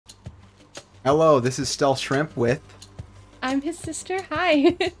Hello, this is Stealth Shrimp with... I'm his sister.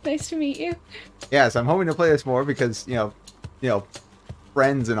 Hi. Nice to meet you. Yes, I'm hoping to play this more because,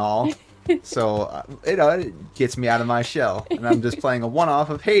 friends and all. So, it gets me out of my shell. And I'm just playing a one-off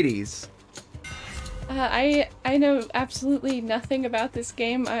of Hades. I know absolutely nothing about this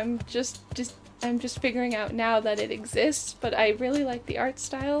game. I'm just figuring out now that it exists, but I really like the art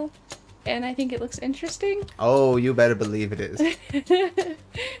style, and I think it looks interesting. Oh, you better believe it is.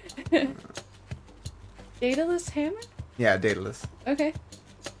 Daedalus hammer? Yeah, Daedalus. Okay.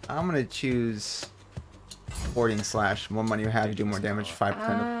 I'm gonna choose Hoarding Slash. More money you have, you do more damage,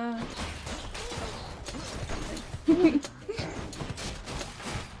 5%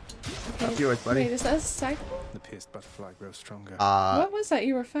 of yours, buddy. Wait, is that a cycle? The pierced butterfly grows stronger. What was that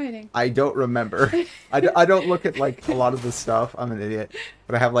you were fighting? I don't remember. I don't look at like a lot of the stuff. I'm an idiot.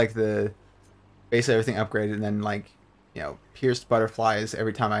 But I have like the basically everything upgraded, and then like pierced butterflies.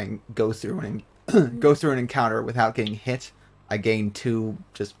 Every time I go through an encounter without getting hit, I gain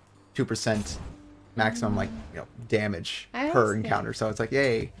 2% maximum like damage per encounter. So it's like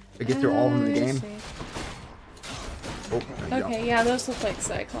yay! I get through all of them in the game. Oh, okay, yeah, those look like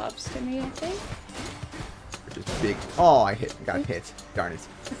Cyclops to me, I think. Just big. Oh, I got hit. Darn it.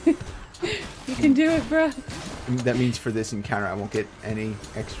 You can do it, bro. That means for this encounter, I won't get any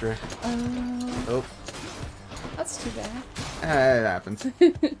extra. Oh. That's too bad. It happens.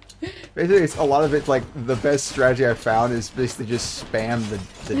 Basically, it's a lot of it. Like the best strategy I've found is basically just spam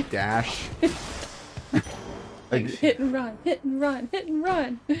the dash. Like hit and run, hit and run, hit and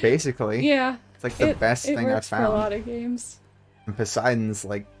run. Basically. Yeah. It's like the best thing I've found. For a lot of games. And Poseidon's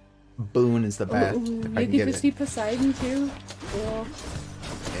like boon is the best. Ooh, if I can get it. see Poseidon too. Cool.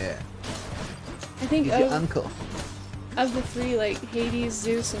 Yeah. I think He's your uncle. Of the three, like Hades,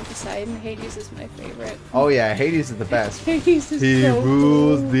 Zeus, and Poseidon, Hades is my favorite. Oh yeah, Hades is the best. Hades is He so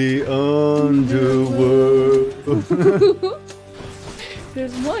rules cool. the underworld.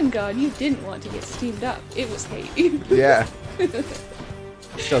 There's one god you didn't want to get steamed up. It was Hades. Yeah.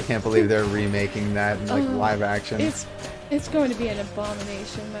 Still can't believe they're remaking that in like live action. It's going to be an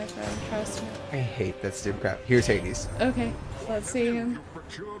abomination, my friend. Trust me. I hate that stupid crap. Here's Hades. Okay, let's see him.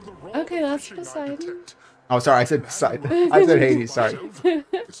 Okay, that's Poseidon. Oh, sorry, I said Poseidon. I said Hades. Sorry.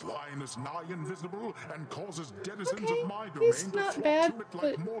 This line is nigh invisible and causes denizens of my domain he's not to bad, flock to it but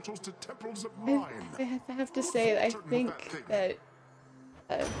like mortals to temples of mine. I have to say that I think that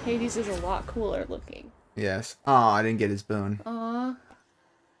Hades is a lot cooler looking. Yes. Oh, I didn't get his boon. Aw.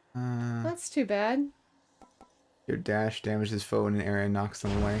 That's too bad. Your dash damages foe in an area and knocks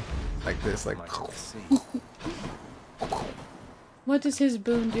them away. Like this, like... What does his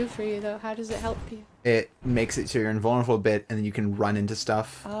boon do for you, though? How does it help you? It makes it so you're invulnerable a bit, and then you can run into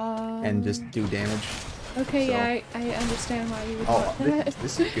stuff and just do damage. Okay, so. Yeah, I understand why you would want that.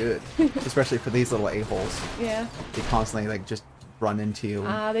 This is good. Especially for these little a-holes. Yeah. They constantly, like, just run into you.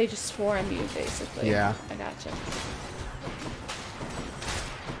 They just swarm you, basically. Yeah. I gotcha.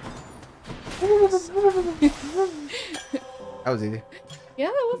 That was easy. Yeah,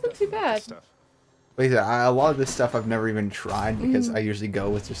 that wasn't too bad. But yeah, a lot of this stuff I've never even tried because I usually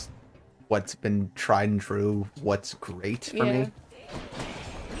go with just what's been tried and true, what's great for me.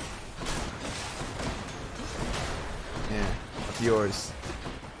 Yeah, what's yours?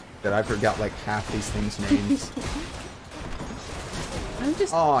 That I forgot like half these things' names.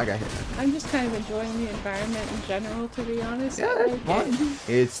 Oh, I got hit. I'm just kind of enjoying the environment in general, to be honest. Yeah, that's fun.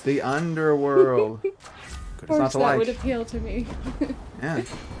 It's the underworld. Of course, that would appeal to me. Yeah.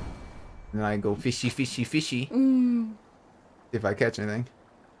 And then I go fishy, fishy, fishy. If I catch anything.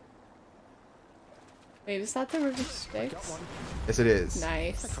 Wait, is that the river Styx? Yes, it is.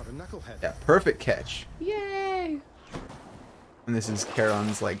 Nice. Yeah, perfect catch. Yay! And this is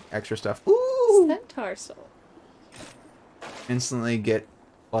Charon's like extra stuff. Ooh! Centaur soul. Instantly get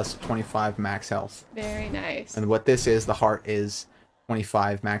plus 25 max health. Very nice. And what this is, the heart is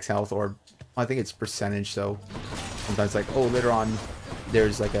 25 max health, or I think it's percentage. So sometimes like, oh, later on,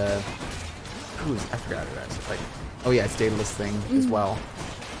 there's like a I forgot who that's like. Oh yeah, it's Daedalus thing as well.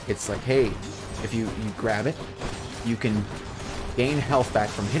 It's like, hey, if you grab it, you can gain health back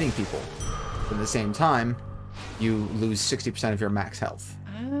from hitting people. But at the same time, you lose 60% of your max health.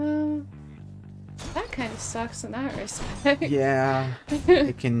 That kind of sucks in that respect. Yeah,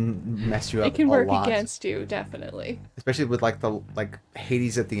 it can mess you up. It can a work lot. against you, definitely. Especially with like the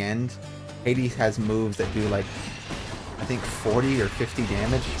Hades at the end. Hades has moves that do like I think 40 or 50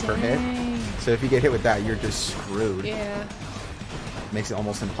 damage per hit. So if you get hit with that, you're just screwed. Yeah. Makes it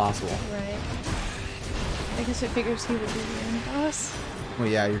almost impossible. Right. I guess it figures he would be the end boss. Well,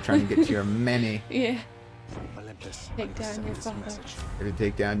 yeah, you're trying to get to your many. Yeah. Olympus. Take down your father. Gonna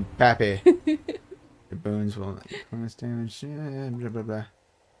take down Pappy. The boons will bonus damage. Blah, blah, blah.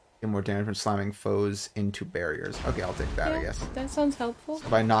 Get more damage from slamming foes into barriers. Okay, I'll take that, I guess. That sounds helpful.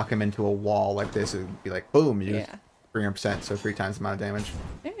 If I knock him into a wall like this, it would be like, boom, you Yeah. 300%, so 3 times the amount of damage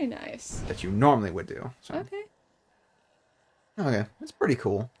Very nice. that you normally would do. So. Okay. Okay, that's pretty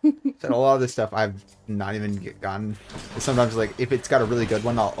cool. So a lot of this stuff I've not even gotten. Sometimes, like, if it's got a really good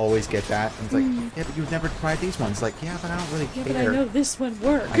one, I'll always get that. And it's like, yeah, but you've never tried these ones. Like, yeah, but I don't really Yeah, care. but I know this one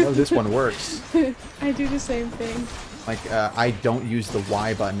works. I know this one works. I do the same thing. Like, I don't use the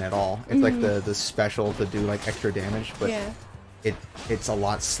Y button at all. It's like the special to do like extra damage, but Yeah. it's a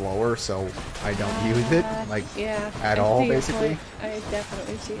lot slower, so I don't use it like Yeah. at I all, see your basically. point. I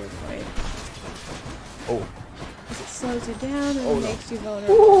definitely see your point. Oh, 'Cause it slows you down and Oh, no. makes you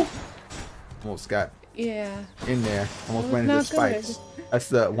vulnerable. almost got Yeah. in there. Almost That went was into the not good. spikes. That's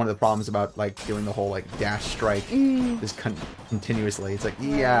the one of the problems about like doing the whole like dash strike just continuously. It's like,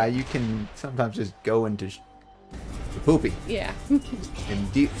 yeah, you can sometimes just go into the poopy Yeah. in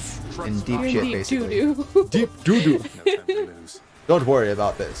deep You're shit, in deep basically. doo-doo. Deep doo doo. No time to lose. Don't worry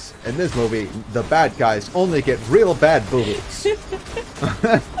about this. In this movie, the bad guys only get real bad boo-boos.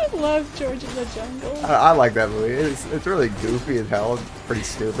 I love George in the Jungle. I like that movie. It's really goofy as hell. It's pretty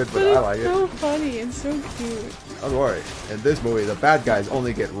stupid, but I like it's it. so funny and so cute. Don't worry. In this movie, the bad guys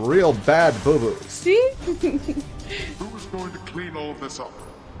only get real bad boo-boos. See? Who's going to clean all this up?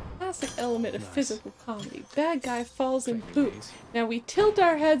 Classic element of physical comedy. Bad guy falls in poop. Now we tilt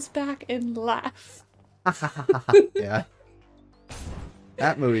our heads back and laugh. Yeah.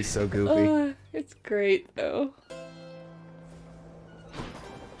 That movie's so goofy. It's great though.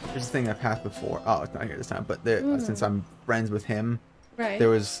 There's a thing I passed before. Oh, it's not here this time, but there, since I'm friends with him, Right. there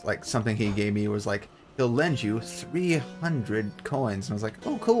was like something he gave me was like, he'll lend you 300 coins. And I was like,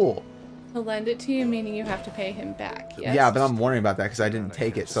 oh, cool. He'll lend it to you, meaning you have to pay him back. Yes? Yeah, but I'm wondering about that because I didn't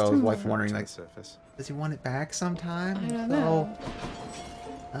take it. So I was like wondering, like, surface. does he want it back sometime? I don't So, know.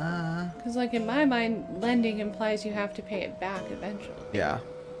 uh, Because, like, in my mind, lending implies you have to pay it back eventually. yeah.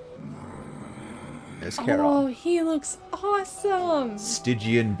 There's Oh, Carol. he looks awesome!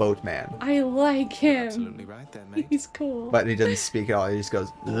 Stygian boatman. I like him. Absolutely right there, mate. He's cool. But he doesn't speak at all. He just goes,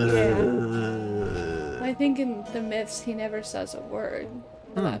 I think in the myths, he never says a word.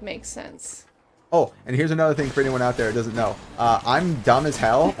 Well, that makes sense. Oh, and here's another thing for anyone out there who doesn't know. I'm dumb as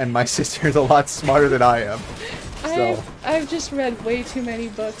hell, and my sister's a lot smarter than I am. So, I've just read way too many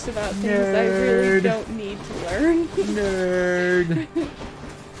books about things I really Nerd. don't need to learn. nerd.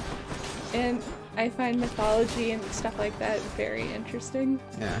 And I find mythology and stuff like that very interesting.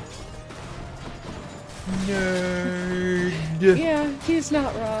 Yeah. Nerd. Yeah, he's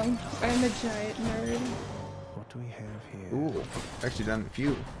not wrong. I'm a giant nerd. What do we have here? Ooh, actually done a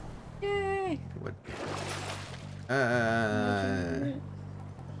few. Yay! What?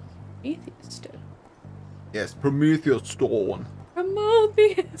 Atheist. Yes, Prometheus Stone.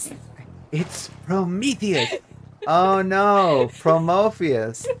 Prometheus! It's Prometheus. Oh no,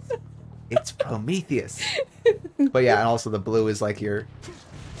 Prometheus. It's Prometheus. But yeah, and also the blue is like your,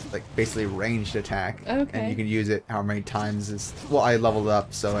 like basically ranged attack. Okay. And you can use it how many times is. Well, I leveled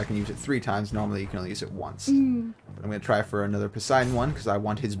up, so I can use it 3 times. Normally, you can only use it once. But I'm gonna try for another Poseidon one because I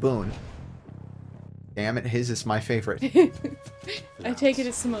want his boon. Damn it, his is my favorite. I take it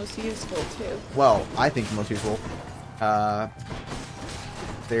it's the most useful too. Well, I think the most useful.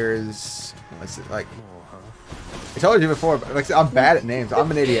 There's what's it like? I told you before, but like I said, I'm bad at names.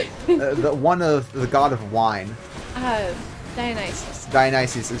 I'm an idiot. The one of the god of wine, Dionysus.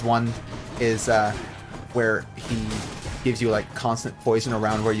 Dionysus, is one. Is where he gives you like constant poison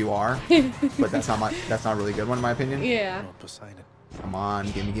around where you are. But that's not a really good one in my opinion. Yeah. Oh, Poseidon. Come on,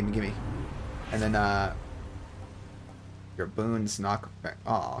 gimme. And then your boons knock back.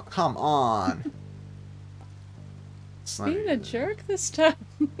 Oh, come on. It's not- Being a jerk this time.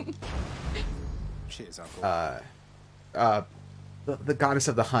 Cheers, Uncle. the goddess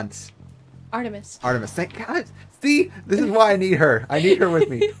of the hunt, Artemis. Artemis. Thank God. See, this is why I need her. I need her with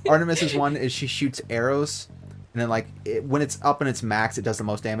me. Artemis's one is she shoots arrows, and then like when it's up in its max, it does the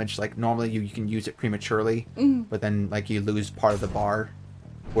most damage. Like normally you can use it prematurely, but then like you lose part of the bar.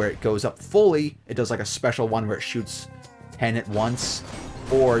 Where it goes up fully, it does like a special one where it shoots 10 at once,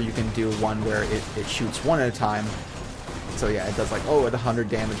 or you can do one where it shoots 1 at a time. So yeah, it does like, oh, at 100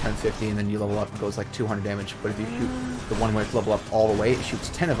 damage, 150, and then you level up and goes like 200 damage. But if you shoot the one where it's level up all the way, it shoots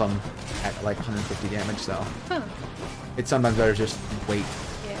 10 of them at like 150 damage. So Huh. it's sometimes better just wait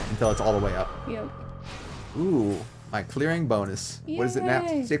Yeah. until it's all the way up. Yep. Ooh, My clearing bonus. What is it now?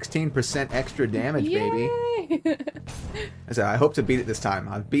 Yay. 16% extra damage, baby. Yay! I said, I hope to beat it this time.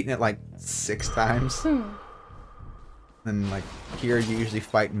 I've beaten it like 6 times. And like here you usually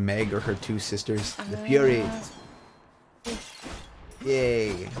fight Meg or her 2 sisters. The Furies.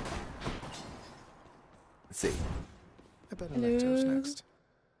 Yay. Let's see. I bet Hello? Electo's next.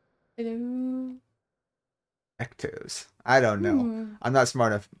 Hello. Ectos. I don't know. I'm not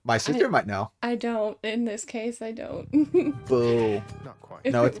smart enough. My sister might know. I don't. In this case, I don't. Boo. Not quite.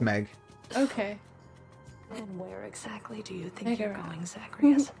 If No, it- it's Meg. Okay. And where exactly do you think you're Megara. going,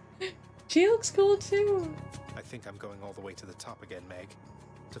 Zacharias? She looks cool too. I think I'm going all the way to the top again, Meg.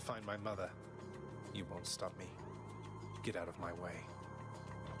 To find my mother. You won't stop me. Get out of my way.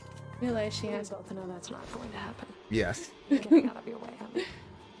 Realize she We has. both know that's not going to happen. Yes. Getting out of your way, honey.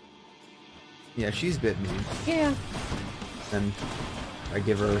 Yeah, she's bit mean. Yeah. And I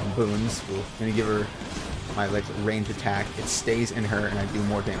give her boons. Well, when you give her my like range attack, it stays in her and I do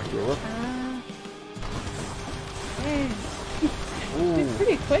more damage to her. Whoop. Dang. Ooh. It's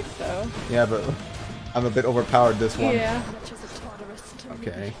pretty quick though. Yeah, but I'm a bit overpowered this one. Yeah. Much as a Tartarus to me.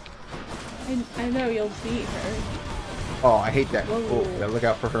 Okay. I know you'll beat her. Oh, I hate that. Whoa. Oh, gotta look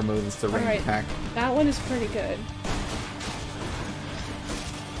out for her moves. The range Alright. attack. That one is pretty good.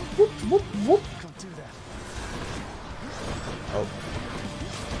 Can't do that. Oh.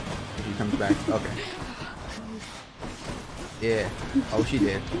 She comes back. Okay. Yeah. Oh, she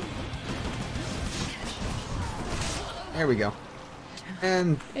did. There we go.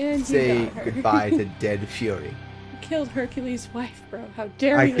 And And you say got her. goodbye to Dead Fury. You killed Hercules' wife, bro. How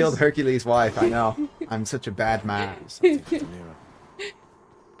dare I you? killed Hercules' wife. I know. I'm such a bad man. Something for the mirror.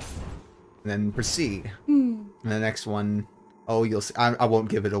 And then proceed. And the next one, oh, you'll see. I won't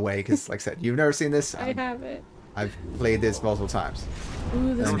give it away because, like I said, you've never seen this. I have it. I've played this multiple times.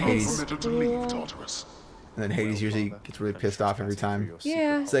 Ooh, this And one Hades. is Permitted to leave, cool. Tartarus. And then Hades usually gets really pissed off every time.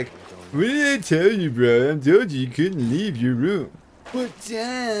 Yeah. It's like, what did I tell you, bro? I told you you couldn't leave your room. But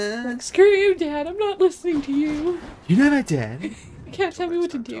Dad, Like, screw you, Dad. I'm not listening to you. you're not my dad. You can't tell me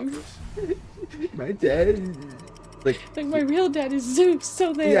what to do. My dad. Like, Like, my real dad is Zeus,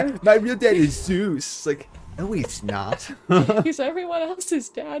 so there. yeah, my real dad is Zeus. It's like, no, he's not. He's everyone else's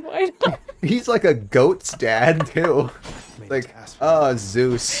dad. Why not? He's like a goat's dad too. Made Like, it ask for oh,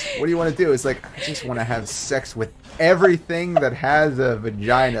 Zeus, what do you want to do? It's like, I just want to have sex with everything that has a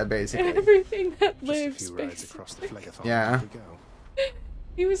vagina, basically. Everything that just a lives, few rides basically. across the Phlegethon. Yeah. We go.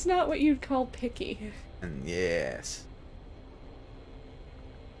 He was not what you'd call picky. And yes.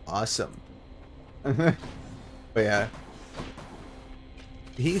 Awesome. But yeah.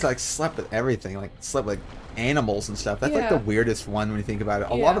 He's like slept with everything, like slept with animals and stuff. That's like the Yeah. weirdest one when you think about it.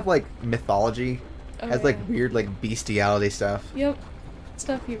 A lot Yeah. of like mythology Oh, has like yeah. weird like bestiality stuff. Yep.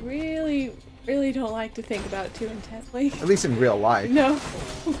 Stuff you really, really don't like to think about too intently. At least in real life. No.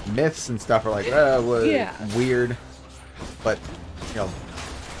 Myths and stuff are like, well, Yeah. weird. But, you know,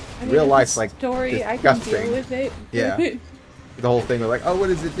 I mean, real if life's it's like story, I can disgusting. deal with it. Yeah. The whole thing was like, oh, what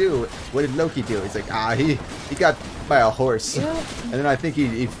does it do? What did Loki do? He's like, he got by a horse. Yep. And then I think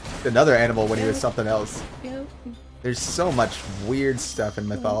he another animal when he was Yep. something else. Yep. There's so much weird stuff in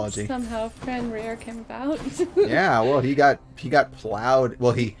mythology. Somehow Fenrir came about. Yeah, well, he got plowed.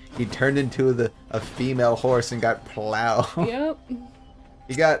 Well, he turned into a female horse and got plowed. Yep.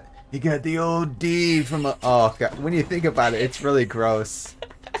 He got the old D from a. Oh god, when you think about it, it's really gross.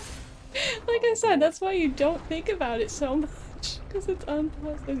 Like I said, that's why you don't think about it so much, because it's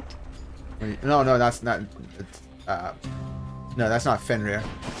unpleasant. No, that's not. No, that's not Fenrir.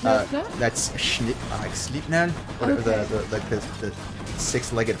 No, it's not? That's like Sleipnir, whatever the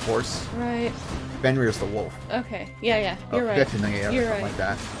six-legged horse. Right. Fenrir's the wolf. Okay. Yeah. Oh, You're right. Veterinary or You're something right. like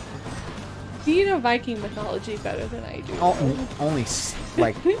that. Do you know Viking mythology better than I do? Only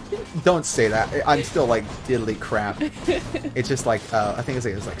like, don't say that. I'm still like diddly crap. It's just like I think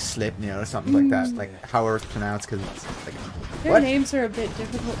it's like Sleipnir or something like that. Like however it's pronounced, because it's like Their what? names are a bit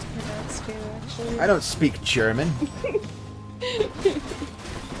difficult to pronounce too, actually. I don't speak German.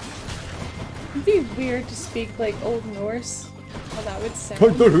 It'd be weird to speak like Old Norse. How that would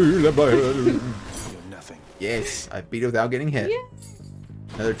sound. You're nothing. Yes, I beat it without getting hit. Yeah.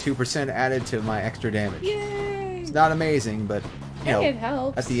 Another 2% added to my extra damage. Yay! It's not amazing, but you know, Hey, it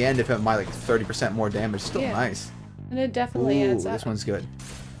helps. at the end, if it had my like 30% more damage, still Yeah. nice. And it definitely Ooh, adds up. this one's good.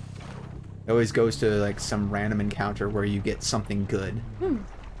 It always goes to like some random encounter where you get something good.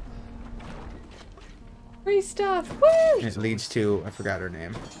 Free stuff! Woo! And it leads to, I forgot her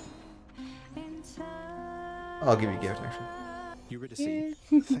name. I'll give you a gift, actually. Eurydice,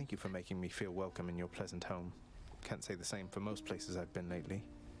 thank you for making me feel welcome in your pleasant home. Can't say the same for most places I've been lately.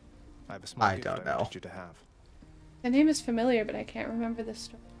 I have a small I gift don't I know. wanted you to have. The name is familiar, but I can't remember the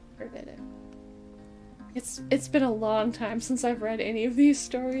story. Or did it? It's been a long time since I've read any of these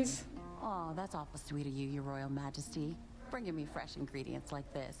stories. Oh, that's awful sweet of you, Your Royal Majesty. Bringing me fresh ingredients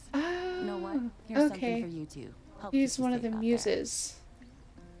like this. Oh, You know what? Here's okay. something for you too. Help keep He's you one of safe the out there. muses.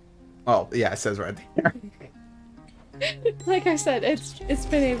 Oh, yeah, it says right there. Like I said, it's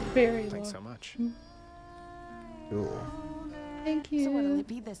been a very long. Thanks so much. Cool. Thank So what'll you. it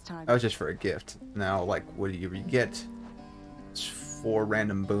be this time? That was just for a gift. Now, like, what do you get? It's 4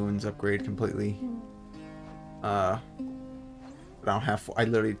 random boons, upgrade completely. But I don't have 4. I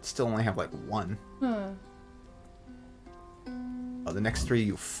literally still only have, like, 1. Huh. Oh, the next 3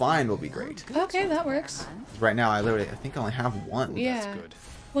 you find will be great. Okay, that works. Right now, I think I only have 1. Yeah. That's good.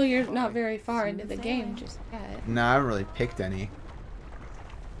 Well, you're not very far into the game just yet. No, I haven't really picked any.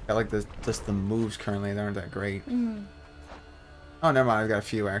 I like just the moves currently. They aren't that great. Mm. Oh, never mind. I've got a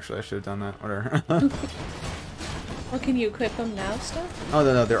few, actually. I should have done that. Whatever. Well, can you equip them now still? Oh,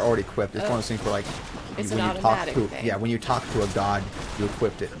 no, they're already equipped. It's one of those things where, like, It's when an you talk automatic to thing. yeah, when you talk to a god, you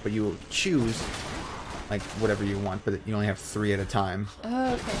equipped it, but you choose like whatever you want, but you only have 3 at a time.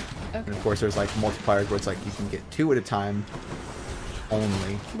 Oh, okay. And Okay. of course, there's like multipliers where it's like you can get 2 at a time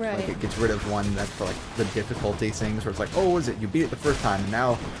only. Right. Like it gets rid of one that's for like the difficulty things where it's like, oh, what is it? You beat it the first time, and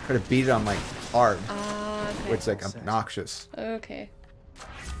now try to beat it on like hard, Ah, okay. which is like obnoxious. Okay.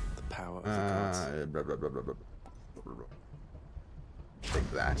 The power of the gods. Blah, blah, blah, blah, blah.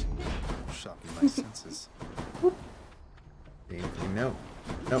 Take that. Sharpen my senses. Anything? Nope.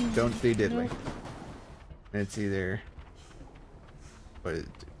 Nope. Don't be diddly. Nope. It's either. What is it?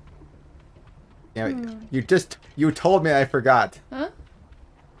 Yeah, Hmm. you told me I forgot. Huh?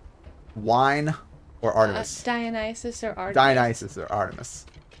 Wine or Artemis? Dionysus or Artemis? Dionysus or Artemis.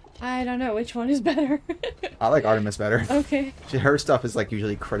 I don't know which one is better. I like Artemis better. Okay. Her stuff is like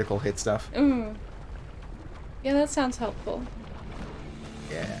usually critical hit stuff. Mm. Yeah, that sounds helpful.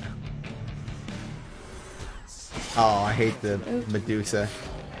 Yeah. Oh, I hate the Oops. Medusa.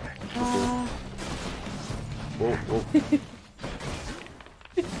 Ah. Whoa, whoa.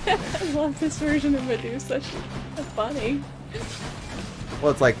 I love this version of Medusa. She's so funny.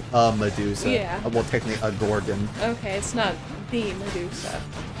 Well, it's like a Medusa. Yeah. Well, technically a Gorgon. Okay, it's not the Medusa.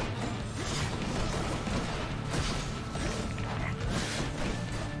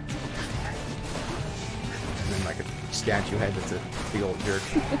 And then like a statue head that's a big old jerk.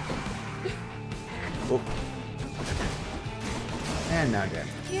 Oh. And now dead.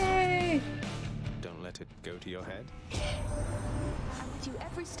 Yay! Don't let it go to your head. I'm with you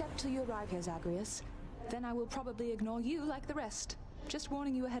every step till you arrive here, Zagreus. Then I will probably ignore you like the rest. Just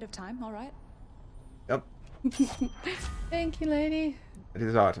warning you ahead of time, all right? Yep. Thank you, lady. It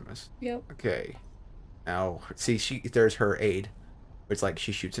is Artemis. Yep. Okay. Now, see, there's her aid. It's like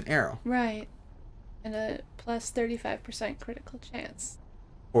she shoots an arrow. Right. And a plus 35% critical chance.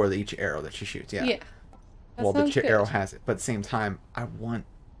 For each arrow that she shoots, yeah. Yeah. That Well, the sounds good. arrow has it, but at the same time, I want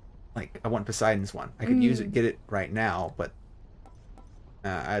Poseidon's one. I could use it, get it right now, but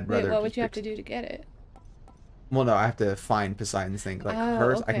I'd rather. Wait, what would just you have pick- to do to get it? Well, no, I have to find Poseidon's thing. Like Oh,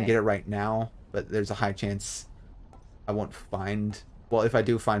 hers, I can okay. get it right now, but there's a high chance I won't find. Well, if I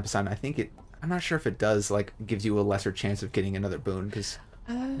do find Poseidon, I think it. I'm not sure if it does like gives you a lesser chance of getting another boon because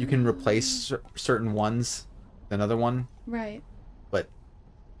you can replace certain ones with another one, Right. but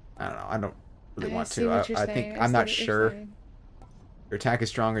I don't know. I don't really want see to. what you're I saying. think I I'm see not what you're sure. saying. Your attack is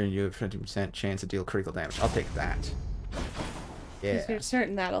stronger and you have 50% chance to deal critical damage. I'll take that. 'Cause Yeah. You're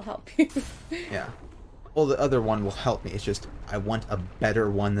certain that'll help you. Yeah. Well, the other one will help me. It's just I want a better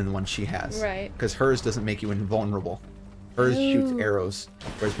one than the one she has. Right. Because hers doesn't make you invulnerable. Hers shoots Ooh. arrows,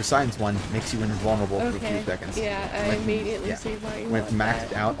 whereas Poseidon's one makes you invulnerable for a Okay. few seconds. Yeah, I When- immediately yeah. see why you When it's want maxed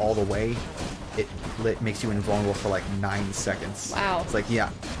that. out all the way, it makes you invulnerable for like 9 seconds. Wow. It's like, yeah,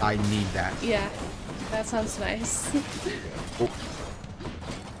 I need that. Yeah, that sounds nice. Oh.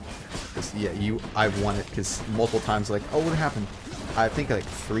 'Cause, yeah, I've won it because multiple times like, oh, what happened? I think like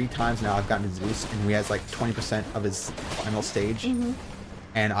 3 times now I've gotten Zeus and he has like 20% of his final stage,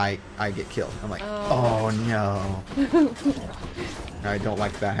 and I get killed. I'm like, oh no. I don't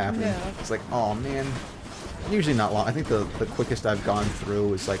like that happening. No. It's like, oh man. Usually not long. I think the quickest I've gone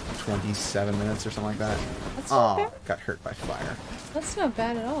through is like 27 minutes or something like that. That's not Oh, bad. got hurt by fire. That's not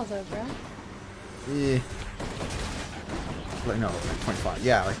bad at all, though, bro. Eh. Like, no, like 25.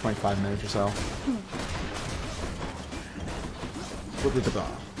 Yeah, like 25 minutes or so.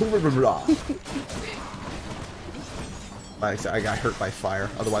 Like I said, I got hurt by fire.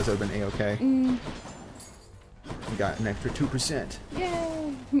 Otherwise, I would have been A-okay. Got an extra 2%.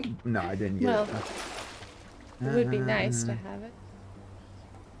 Yay! No, I didn't get Well, it. it would be nice to have it.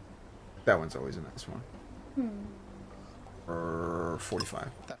 That one's always a nice one. 45.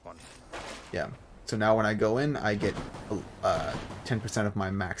 That one. Yeah. So now when I go in, I get 10% of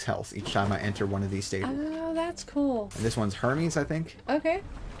my max health each time I enter one of these stages. Oh, that's cool. And this one's Hermes, I think. Okay.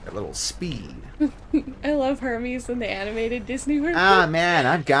 Got a little speed. I love Hermes in the animated Disney version. Ah, man,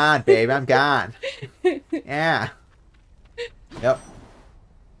 I'm gone, babe. I'm gone. Yeah. Yep.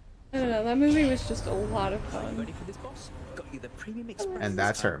 I don't know, that movie was just a lot of fun. Ready for this, boss? Got you the premium express. And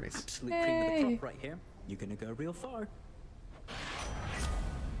that's Hermes. Absolute cream of the Yay. crop right here. You're gonna go real far.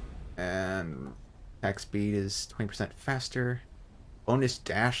 And attack speed is 20% faster. Bonus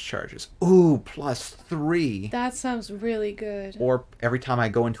dash charges. Ooh, +3. That sounds really good. Or every time I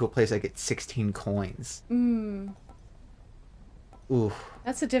go into a place, I get 16 coins. Mmm. Ooh.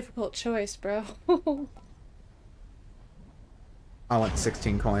 That's a difficult choice, bro. I want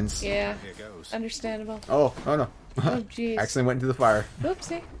 16 coins. Yeah. Here goes. Understandable. Oh, oh no. Oh, jeez. Accidentally went into the fire.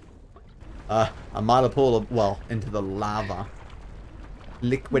 Whoopsie. I'm out of pool of, well, into the lava.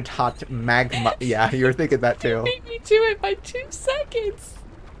 Liquid hot magma. Yeah, you were thinking that too. Beat me to it by 2 seconds.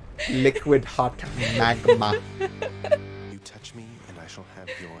 Liquid hot magma. You touch me, and I shall have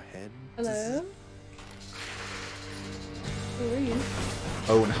your head. Hello? Who are you?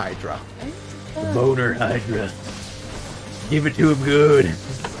 Bone Hydra. Boner Hydra. Give it to him good.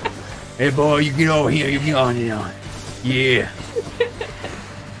 Hey boy, you get over here, you get on it on. Yeah.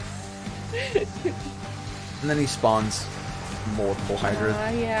 And then he spawns multiple Hydras.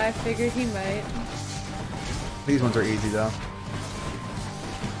 Yeah, I figured he might. These ones are easy though.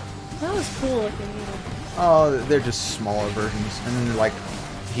 That was cool looking. Oh, they're just smaller versions. And then like,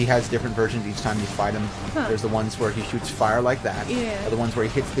 he has different versions each time you fight him. Huh. There's the ones where he shoots fire like that. Yeah. Or the ones where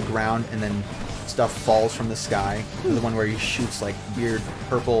he hits the ground and then stuff falls from the sky. Or the one where he shoots like weird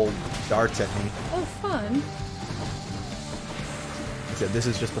purple darts at me. Oh, fun. Like I said, this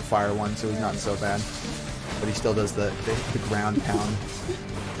is just the fire one, so he's not so bad. But he still does the ground pound.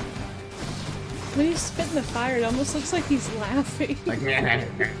 When he's spitting the fire, it almost looks like he's laughing. Like, That's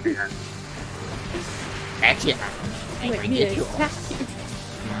it. I'm like gonna he get you. attack you.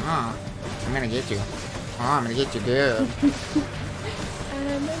 I'm gonna get you. Oh, I'm gonna get you good.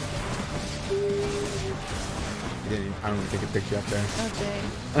 I don't even think it picked you up there. Oh, dang.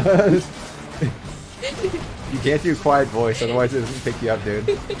 You can't do quiet voice, otherwise it doesn't pick you up, dude.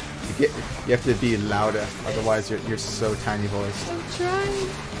 You have to be louder, otherwise you're so tiny voiced. I'm trying.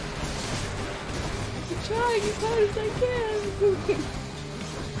 I'm trying as hard as I can.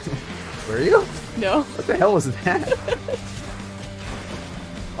 Were you? No. What the hell was that?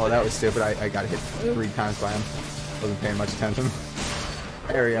 Oh, that was stupid. I got hit 3 times by him. Wasn't paying much attention.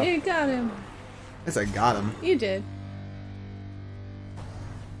 There we go. You got him. Guess I got him. You did.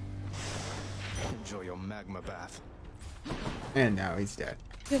 Enjoy your magma bath. And now he's dead.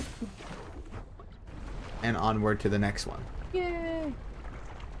 Good. And onward to the next one. Yay.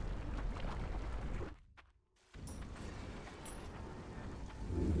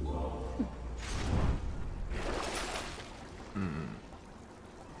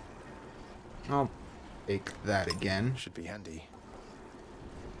 I'll take that again. Should be handy.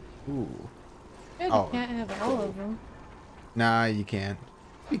 Ooh. Good, Oh. you can't have all of them. Nah, you can't.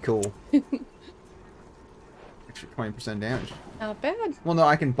 Be cool. Extra 20% damage. Not bad. Well, no,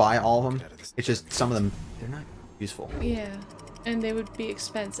 I can buy all of them. It's just some of them, they're not useful. Yeah. And they would be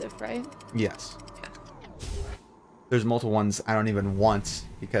expensive, right? Yes. There's multiple ones I don't even want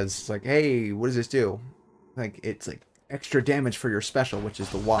because it's like, hey, what does this do? Like, it's like extra damage for your special, which is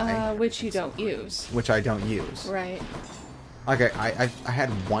the Y, Which you don't use. which I don't use. Right. Okay, I had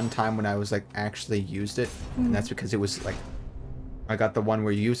one time when I was like actually used it, and that's because it was like I got the one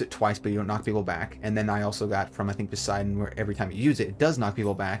where you use it twice but you don't knock people back, and then I also got from I think Poseidon where every time you use it, it does knock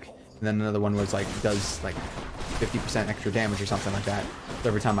people back, and then another one was like does like 50% extra damage or something like that. So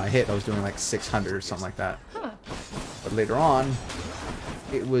every time I hit, I was doing like 600 or something like that. Huh. But later on,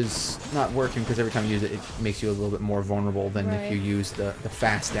 it was not working because every time you use it, it makes you a little bit more vulnerable than if Right. you use the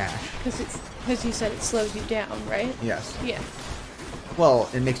fast dash. Because you said it slows you down, right? Yes. Yeah. Well,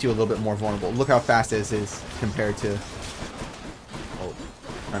 it makes you a little bit more vulnerable. Look how fast it is compared to... Oh,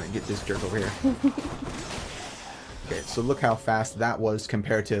 trying to get this jerk over here. Okay, so look how fast that was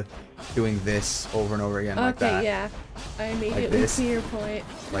compared to doing this over and over again like that. Okay, yeah. I immediately this. see your point.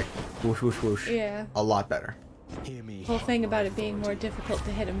 Like, whoosh, whoosh, whoosh. Yeah. A lot better. Hear me. The whole thing about it being more difficult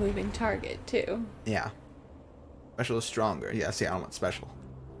to hit a moving target, too. Yeah. Special is stronger. Yeah, see, I don't want special.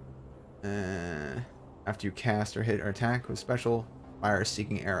 After you cast or hit or attack with special, fire a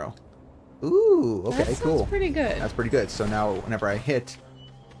seeking arrow. Ooh, okay, That cool. sounds pretty good. That's pretty good. So now whenever I hit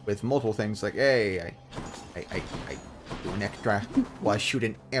with multiple things, like, hey, I do an extra while I shoot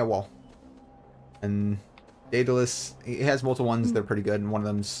an arrow. And Daedalus, he has multiple ones. They're pretty good, and one of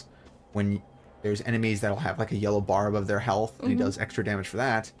them's when there's enemies that'll have like a yellow bar above their health, and he does extra damage for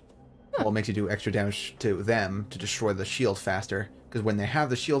that. Well, it makes you do extra damage to them to destroy the shield faster, because when they have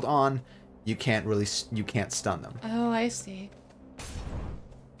the shield on, you can't stun them. Oh, I see.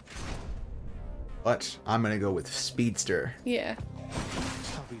 But I'm gonna go with Speedster. Yeah.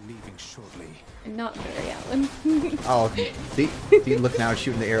 I'll be leaving shortly. And not Barry Allen. Oh, see, look now,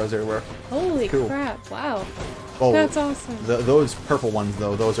 shooting the arrows everywhere. Holy Cool. crap! Wow. Oh, That's awesome. Those purple ones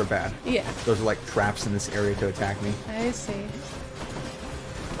though, those are bad. Yeah. Those are like traps in this area to attack me. I see.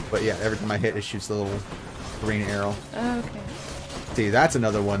 But yeah, every time I hit, it shoots the little green arrow. Okay. See, that's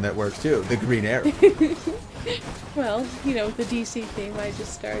another one that works too. The green arrow. Well, you know, the DC theme I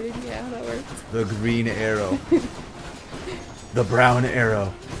just started. Yeah, that works. The green arrow. The brown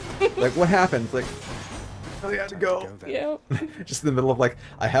arrow. Like, what happens? Like, oh, you had to go. Yep. Just in the middle of like,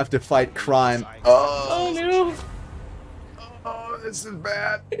 I have to fight crime. Oh, Oh no. oh, this is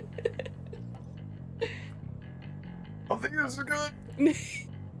bad. I think this is good.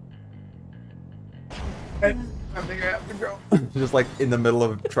 I think I have to go. Just like in the middle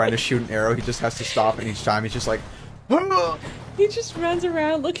of trying to shoot an arrow, he just has to stop, and each time he's just like, "Ah!" He just runs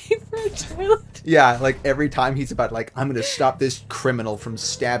around looking for a toilet. Yeah, like every time he's about like, I'm gonna stop this criminal from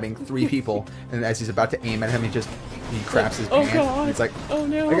stabbing 3 people, and as he's about to aim at him, he craps his Oh pants. god. And it's like, Oh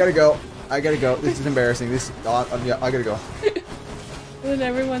no. I gotta go. This is embarrassing. Yeah, I gotta go. And then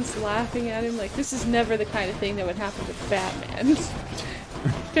everyone's laughing at him like, this is never the kind of thing that would happen to Batman.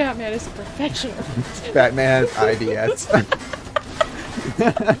 Batman is a professional. Batman has IBS.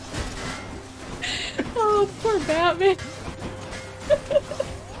 Oh, poor Batman.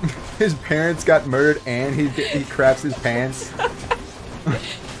 His parents got murdered, and he craps his pants. I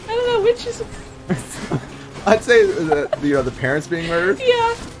don't know which is. I'd say the parents being murdered.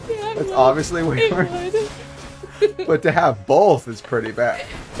 Yeah. That's well, obviously way it worse. would. But to have both is pretty bad.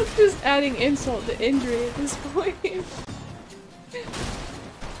 It's just adding insult to injury at this point.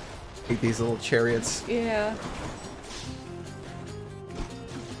 Hate these little chariots. Yeah.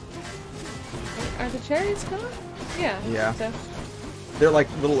 Are the chariots gone? Yeah. I Yeah. think They're like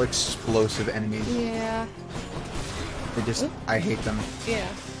little explosive enemies. so. Yeah. They just, I hate them. Yeah.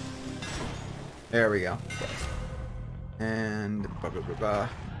 There we go. And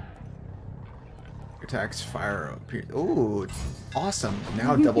attacks fire up here. Ooh, awesome!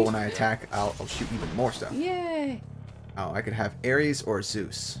 Now double when I attack, I'll shoot even more stuff. Yay. Oh, I could have Ares or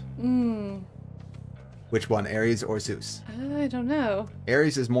Zeus. Hmm. Which one, Ares or Zeus? I don't know.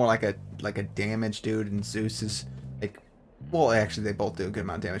 Ares is more like a damage dude, and Zeus is like, well, actually they both do a good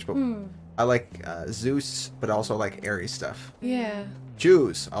amount of damage, but I like Zeus, but also like Ares stuff. Yeah.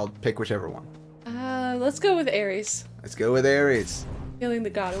 Choose. I'll pick whichever one. Let's go with Ares. Let's go with Ares, Feeling the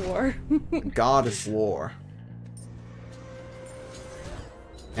god of war. god of war.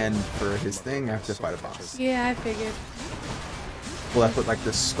 And for his thing, I have to fight a boss. Yeah, I figured. Well, that's what like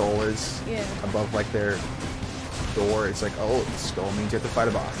the skull is Yeah. above like their door. It's like, oh, the skull means you have to fight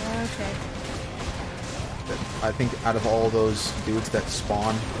a boss. Okay. But I think out of all those dudes that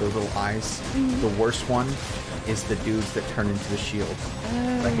spawn those little eyes, the worst one is the dudes that turn into the shield.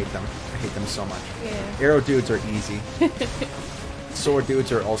 I hate them. I hate them so much. Yeah. Arrow dudes are easy. Sword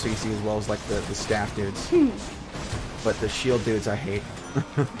dudes are also easy, as well as like the staff dudes. But the shield dudes I hate.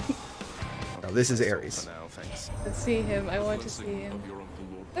 No, this is Ares. For now, thanks. Let's see him. I want to see him.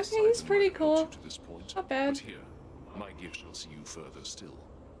 Okay, he's pretty cool. Not bad. Here, my gift shall see you further still.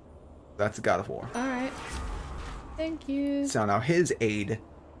 That's the God of War. Alright. Thank you. So now his aid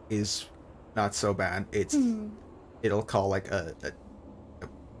is not so bad. It's it'll call like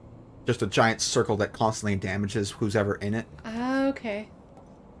just a giant circle that constantly damages who's ever in it. Okay.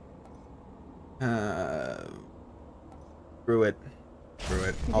 Druid. You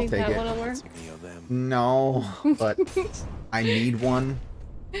I'll think take that it. one'll work? Any of them? No, but I need one,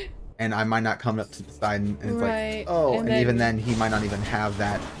 and I might not come up to the side and it's Right, like, oh, and and then- even then he might not even have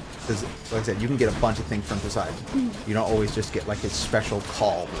that. Because, like I said, you can get a bunch of things from Poseidon. You don't always just get like his special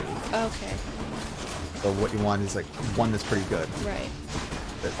call move. Okay. So what you want is like one that's pretty good. Right.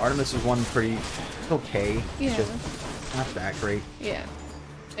 But Artemis is one pretty okay. Yeah. It's just not that great. Yeah.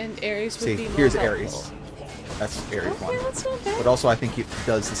 And Ares would See, be more here's helpful. Ares. That's Ares Okay, one. that's not bad. But also I think he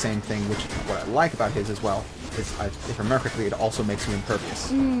does the same thing, which what I like about his as well is, if I remember correctly, it also makes you impervious.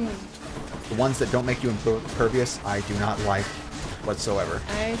 The ones that don't make you impervious, I do not like whatsoever.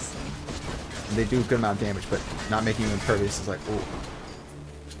 I see. And they do a good amount of damage, but not making you impervious is like, ooh.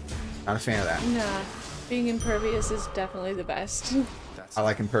 Not a fan of that. Nah. Being impervious is definitely the best. I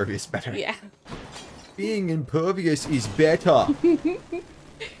like impervious better. Yeah. Being impervious is better.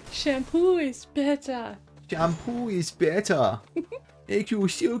 Shampoo is better. Shampoo is better. Make you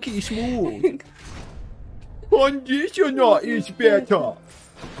silky smooth. Conditioner is better.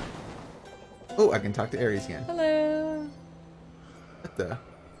 Oh, I can talk to Ares again. Hello. What the?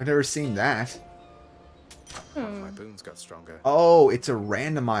 I've never seen that. My boons got stronger. Oh, it's a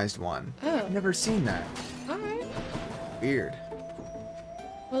randomized one. Oh. I've never seen that. Alright. Weird.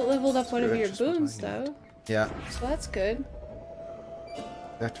 Well, it leveled up one of your Just what I boons, need. though. Yeah. So that's good.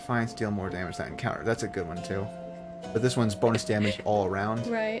 That Defiance deal more damage than encounter. That's a good one too. But this one's bonus damage all around.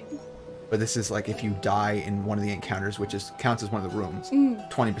 Right. But this is like if you die in one of the encounters, which is counts as one of the rooms,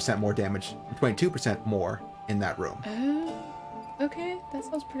 20% more damage, 22% more in that room. Oh. Okay, that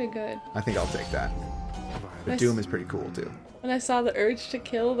sounds pretty good. I think I'll take that. But Doom is pretty cool too. When I saw the urge to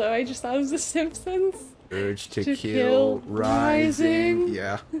kill, though, I just thought it was The Simpsons. Urge to To kill, kill rising. rising.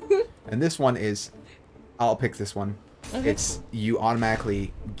 Yeah. And this one is, I'll pick this one. Okay. It's you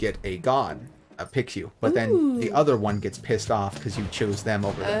automatically get a god that picks you, but then the other one gets pissed off because you chose them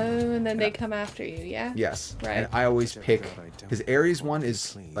over Oh, them. and then they come after you, yeah? Yes. Right. And I always pick his Ares one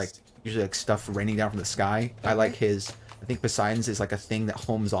is like usually like stuff raining down from the sky. I like his. I think Poseidon's is like a thing that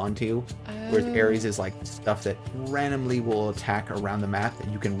homes onto, whereas Ares is like stuff that randomly will attack around the map that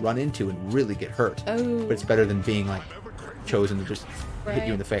you can run into and really get hurt. Oh. But it's better than being like chosen to just hit you in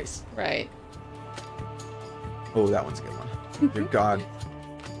Right. the face. Right. Oh, that one's a good one. Your god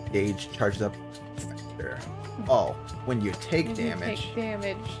gauge charges up faster. Oh, when you take And you damage, take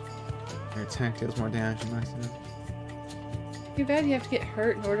damage. your attack deals more damage. Too bad you have to get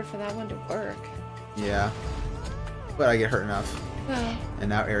hurt in order for that one to work. Yeah, but I get hurt enough, Well, and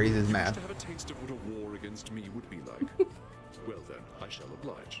now Ares is mad. To have a taste of what a war against me would be like. Well then, I shall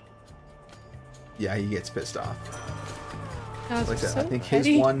oblige. Yeah, he gets pissed off. gods Like are that, so I think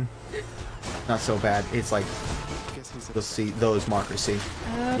petty. his one, not so bad. It's like Guess he's you'll see those markers. See,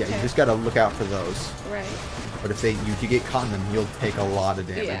 yeah, Okay. you just gotta look out for those. Right. But if you get caught in them, you'll take a lot of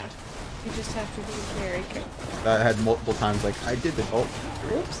damage. Yeah. You just have to be very careful. I had multiple times like I did the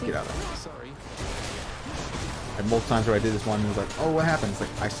Whoopsie. get out of there. sorry. I had multiple times where I did this one and was like, oh, what happens? Like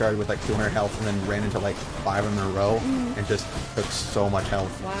I started with like 200 health and then ran into like 5 of them in a row and just took so much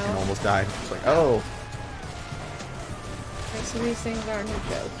health Wow. and almost died. It's like, oh, Okay, so these things are no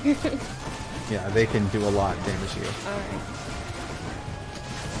joke. yeah, they can do a lot of damage to you. Alright.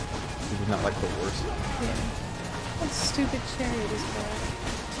 Which is not like the worst. Yeah. That stupid chariot is bad.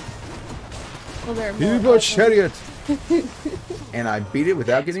 Well, there are more Viva of them. Chariot! And I beat it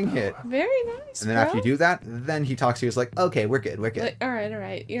without getting hit. Very nice, And then bro. after you do that, then he talks to you. It's like, okay, we're good, we're good, Like,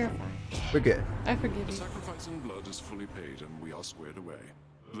 alright, you're fine. we're good. I forgive The you. sacrifice in blood is fully paid and we are squared away.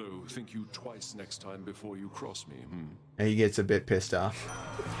 Though, think you twice next time before you cross me, And he gets a bit pissed off.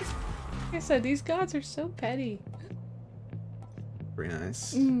 Like I said, these gods are so petty. Pretty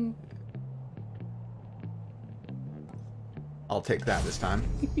nice. Mm. I'll take that this time.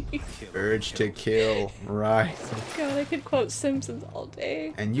 Urge to kill. Right. God, I could quote Simpsons all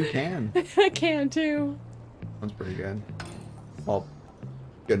day. And you can. I can too. That's pretty good. Well,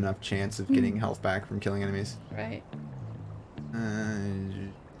 good enough chance of getting health back from killing enemies. Right.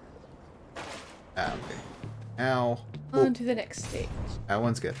 Okay. Ow. On to the next stage. That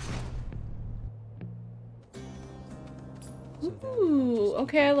one's good. Ooh,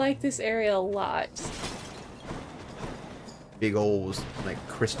 okay, I like this area a lot. Big old, like,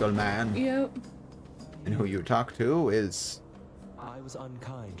 crystal man. Yep. And who you talk to is... I was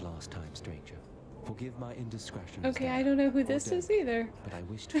unkind last time, stranger. Forgive my indiscretion. Okay, I don't know who this is either. But I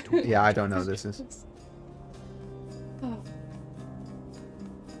wish to talk. Yeah, I don't know who this is. Oh.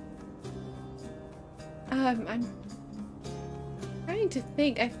 I'm trying to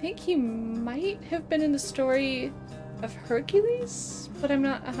think. I think he might have been in the story of Hercules, but I'm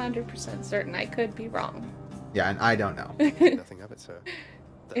not 100% certain. I could be wrong. Yeah, and I don't know. Nothing of it, sir.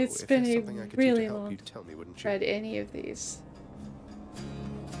 Though, It's if been there's a something I could do really to help, long you'd tell me, wouldn't you? read any of these.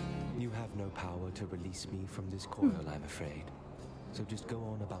 You have no power to release me from this coil, I'm afraid. So just go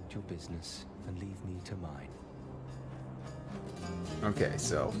on about your business and leave me to mine. Okay,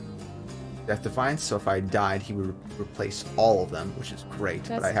 so... Death Defiance, so if I died, he would replace all of them, which is great,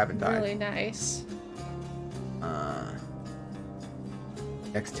 That's but I haven't died. really nice.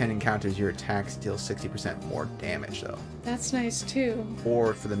 Next 10 encounters, your attacks deal 60% more damage, though. That's nice too.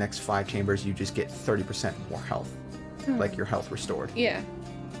 Or for the next 5 chambers, you just get 30% more health. Like your health restored. Yeah.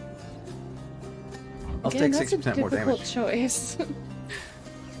 I'll Again, take that's a 60% more difficult damage. choice.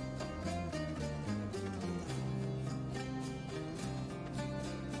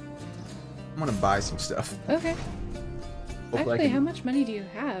 I'm gonna buy some stuff. Okay. Hopefully I Actually, can- how much money do you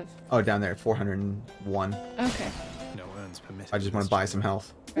have? Oh, down there, 401. Okay. No earns per permitted. I just in want to this buy some chamber.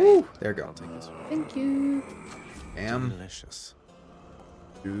 health. Woo! There we I'll go. take this. Thank you. Bam. Delicious.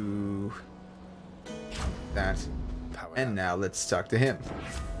 Do that. Power And up. now let's talk to him.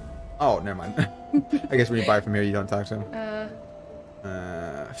 Oh, never mind. I guess when you buy from here, you don't talk to him.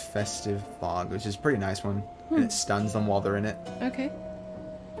 Festive Fog, which is a pretty nice one. And it stuns them while they're in it. Okay.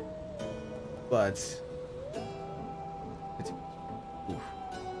 But... It's... Oof.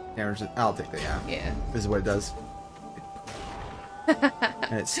 Damage, I'll take that, yeah. Yeah. This is what it does.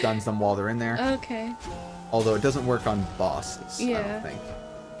 And it stuns them while they're in there. Okay. Although it doesn't work on bosses, I Yeah. don't think.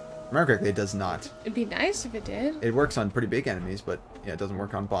 Remember correctly, it does not. It'd be nice if it did. It works on pretty big enemies, but yeah, it doesn't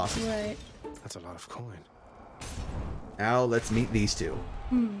work on bosses. Right. That's a lot of coin. Now let's meet these two.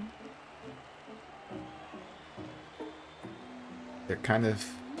 They're kind of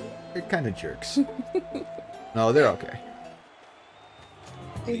jerks. No, they're okay.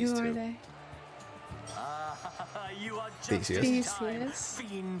 Hey, These who are two. they? You are just Theseus. in time, Theseus.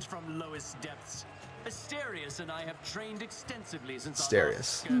 fiend from lowest depths. Asterius and I have trained extensively since Asterius. our last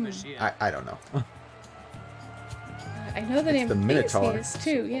skirmish here. I don't know. I know the name the Minotaur. Theseus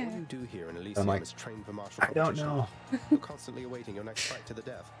too, What yeah. do you do here in Elysium like, is train for martial I don't competition? know. You're constantly awaiting your next fight to the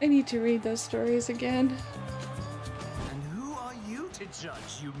death. I need to read those stories again. And who are you to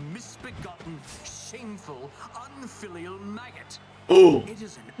judge, you misbegotten, shameful, unfilial maggot? Ooh. It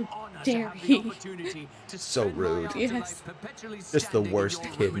is an honor to dare have he. the opportunity to So spend my rude. afterlife Yes. perpetually Just the standing in worst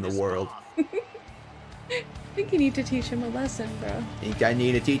your kid in the ruinous world. path. I think you need to teach him a lesson, bro. Think I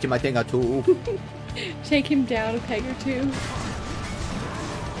need to teach him a thing or two. Take him down a peg or two.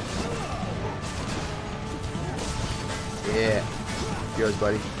 Yeah. Yours,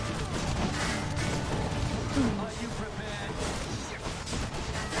 buddy.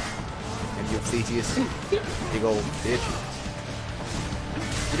 And you, Theseus. Big old bitch.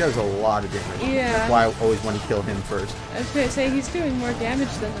 He does a lot of damage. Yeah. That's why I always want to kill him first. I was gonna say he's doing more damage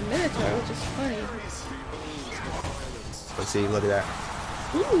than the Minotaur, which is funny. Let's see, look at that.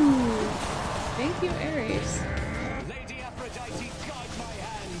 Ooh. Thank you, Ares. Lady Aphrodite, guide my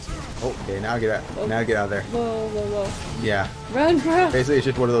hand. Oh, okay, now get out. Now get out of there. Whoa, whoa, whoa. Yeah. Run, bro! Basically, it's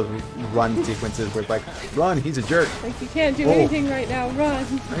just one of those run sequences where it's like, run, he's a jerk. Like, you can't do Oh. anything right now, run!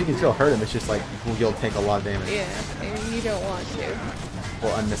 You can still hurt him, it's just like, you'll take a lot of damage. Yeah, and you don't want to.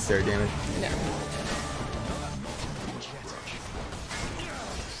 Or unnecessary damage. No.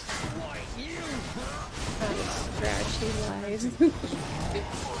 Scratchy lies.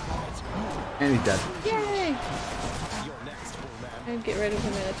 And he's dead. Yay! And get rid of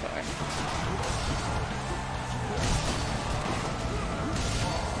the Minotaur.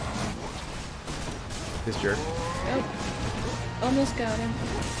 This jerk. Nope. Almost got him.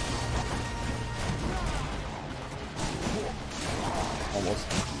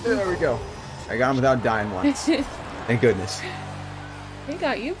 Almost. There we go. I got him without dying once. Thank goodness. He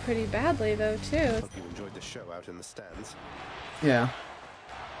got you pretty badly, though, too. Hope you enjoyed the show out in the stands. Yeah.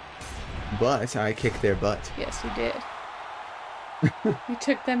 But I kicked their butt. Yes, you did. You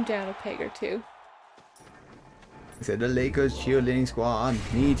took them down a peg or two. I said the Lakers cheerleading squad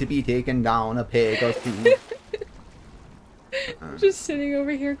need to be taken down a peg or two. Just sitting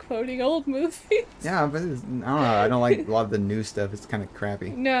over here quoting old movies. Yeah, but it's, I don't know. I don't like a lot of the new stuff. It's kind of crappy.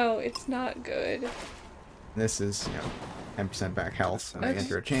 No, it's not good. This is, 10% back health when I Okay.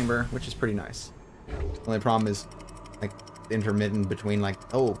 enter a chamber, which is pretty nice. The only problem is, like, intermittent between, like,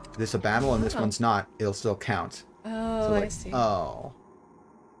 oh, this is a battle and this Oh. one's not. It'll still count. Oh, So, like, I see. oh.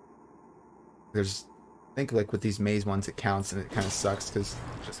 There's, I think, like, with these maze ones, it counts and it kind of sucks because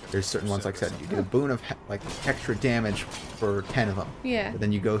there's certain ones, like I said, you get a boon of, like, extra damage for 10 of them. Yeah. But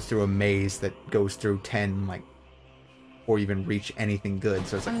then you go through a maze that goes through 10, like, or even reach anything good.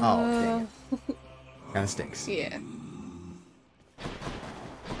 So it's like, oh, dang it. Kind of stinks. Yeah.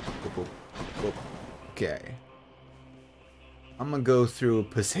 Boop, boop, boop. Okay. I'm gonna go through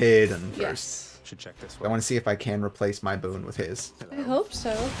Poseidon first. Yes. Should check this I one. want to see if I can replace my boon with his. I hope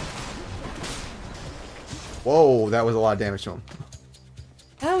so. Whoa, that was a lot of damage to him.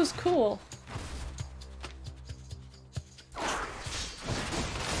 That was cool.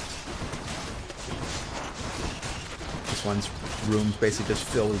 This one's room's basically just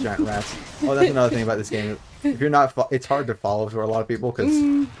filled with giant rats. Oh, that's another thing about this game. If you're not, it's hard to follow for a lot of people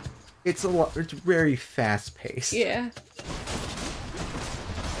because it's a lot. It's very fast paced. Yeah.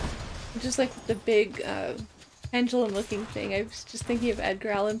 Just like the big pendulum-looking thing. I was just thinking of Edgar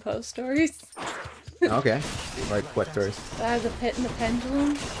Allan Poe stories. Okay. Like what stories? The Pit and the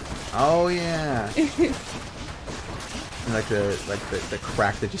Pendulum. Oh yeah. And like the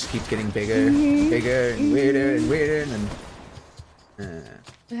crack that just keeps getting bigger, bigger and weirder and weirder and then.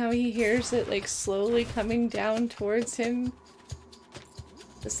 How he hears it like slowly coming down towards him.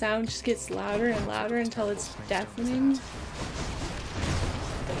 The sound just gets louder and louder until it's deafening.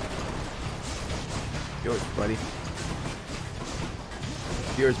 Yours, buddy.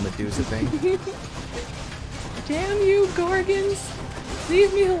 Yours, Medusa thing. Damn you, Gorgons!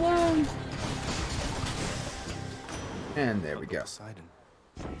 Leave me alone! And there we go. Poseidon.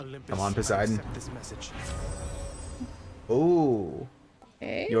 Olympus, Come on, I Poseidon. accept this message. Oh.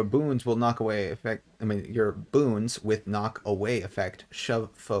 Okay. Your boons will knock away effect. I mean, your boons with knock away effect shove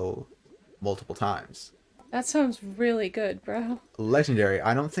foe multiple times. That sounds really good, bro. Legendary.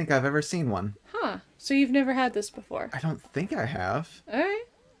 I don't think I've ever seen one. Huh. So you've never had this before? I don't think I have. Alright.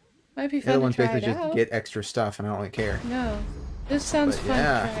 Might be The fun other to ones try basically it just out. get extra stuff, and I don't really care. No. This sounds But fun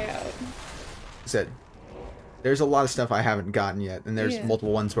yeah. to try out. Said, there's a lot of stuff I haven't gotten yet, and there's Yeah.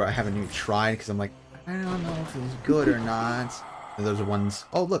 multiple ones where I haven't even tried because I'm like, I don't know if it's good or not. And those are ones.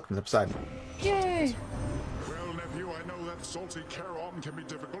 Oh, look, from the side. Yay! Well, nephew, I know that salty Charon can be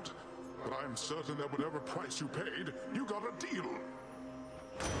difficult, but I'm certain that whatever price you paid, you got a deal.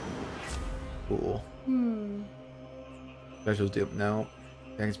 Cool. Specials deal. No.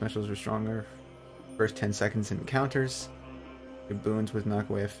 Second specials are stronger. First 10 seconds in encounters. Your boons with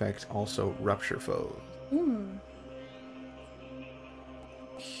knockaway effect also rupture foes.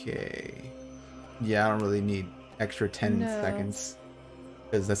 Okay. Yeah, I don't really need extra 10 No. seconds.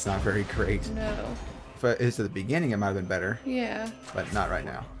 Because that's not very great. No. If it is at the beginning, it might have been better. Yeah. But not right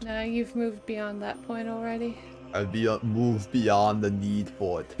now. Now you've moved beyond that point already. I've moved beyond the need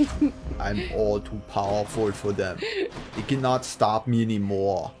for it. I'm all too powerful for them. They cannot stop me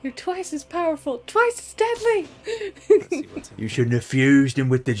anymore. You're twice as powerful, twice as deadly! Let's see what's in You shouldn't have fused him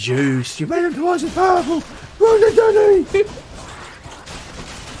with the juice. You made him twice as powerful. Twice as deadly.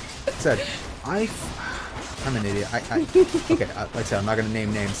 Said, I'm an idiot. Okay, like I said, I'm not gonna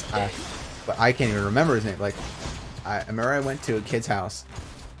name names. But I can't even remember his name. Like, I remember I went to a kid's house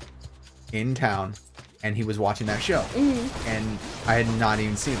in town, and he was watching that show, and I had not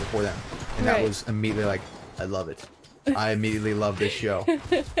even seen it before then, and that Right. was immediately like, I love it. I immediately love this show,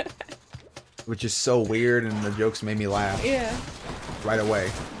 which is so weird, and the jokes made me laugh Yeah. right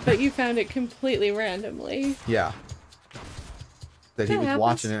away. But you found it completely randomly. Yeah. That he That was happens.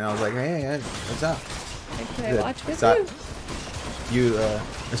 watching it, and I was like, hey, what's up? Like, can I Good. watch with So- you? You,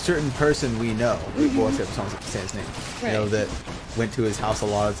 a certain person we know, well, except someone say his name, you know, Right. that went to his house a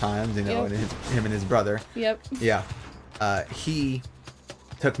lot of times, you know, Yep. and him and his brother. Yep. Yeah. He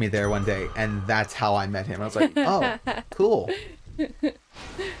took me there one day, and that's how I met him. I was like, oh, cool.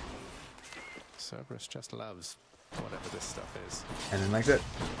 Cerberus just loves whatever this stuff is. And then like that,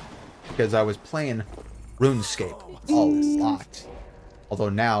 because I was playing RuneScape a lot. Although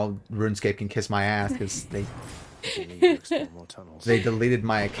now RuneScape can kiss my ass because You need to explore more tunnels. they deleted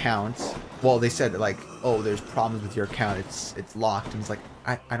my account. Well, they said like, oh, there's problems with your account. It's locked. And it's like,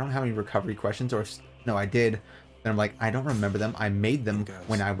 I don't have any recovery questions, or no, I did. And I'm like, I don't remember them. I made them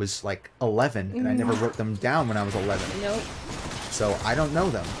when I was like 11, and I never wrote them down when I was 11. Nope. So I don't know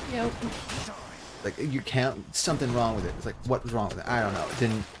them. Yep. Like, you can't, something wrong with it. It's like, what was wrong with it? I don't know. It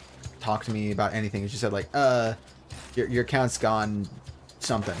didn't talk to me about anything. It just said like, your account's gone,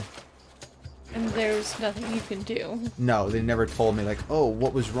 something. And there's nothing you can do. No, they never told me like, oh,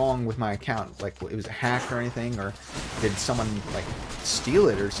 what was wrong with my account? Like, it was hacked or anything, or did someone like steal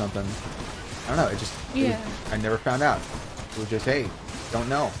it or something? I don't know. It just, Yeah. I never found out. It was just, hey, don't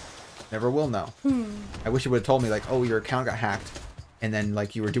know, never will know. I wish it would have told me like, oh, your account got hacked, and then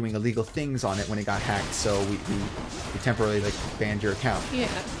like you were doing illegal things on it when it got hacked, so we temporarily like banned your account. Yeah.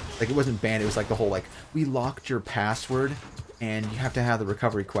 Like, it wasn't banned. It was like the whole like, we locked your password, and you have to have the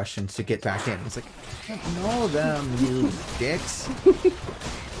recovery questions to get back in. It's like, I don't know them, you dicks.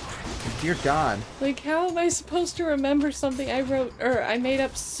 Dear God. Like, how am I supposed to remember something I wrote or I made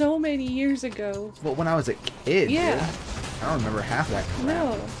up so many years ago? Well, when I was a kid, Yeah. dude, I don't remember half that crap.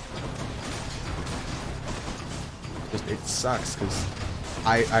 No. Just, it sucks, because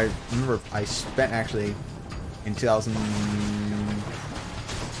I remember I spent actually in 2000, I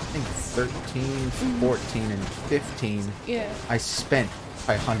think 13, 14, and 15, Yeah. I spent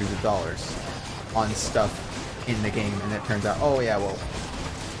probably hundreds of dollars on stuff in the game, and it turns out, oh yeah, well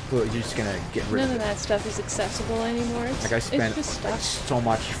you're just gonna get rid None of of it. that stuff is accessible anymore. It's, Like, I spent it's just like, stuff. so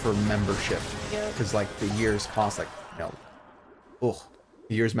much for membership, Yep. because like the year's cost, like, you know,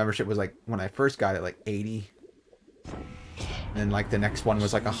 the year's membership was like, when I first got it, like 80, and like the next one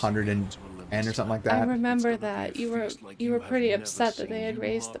was like 110 or something like I that. remember that. You were pretty upset that they had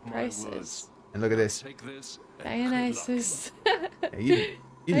raised the prices. And look at this. Take this. Dionysus. Hey,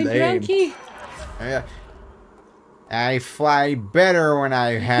 you Hey, lame. drunkie. Yeah. I fly better when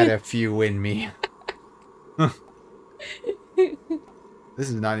I had a few in me. This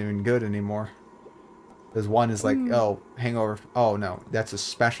is not even good anymore. Because one is like, oh, hangover. Oh, no, that's a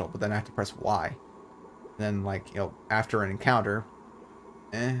special, but then I have to press Y. And then, like, you know, after an encounter.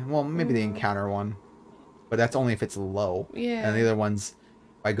 Well, maybe the encounter one. But that's only if it's low. Yeah. And the other ones,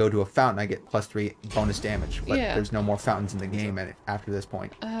 if I go to a fountain, I get +3 bonus damage. But Yeah. there's no more fountains in the game after this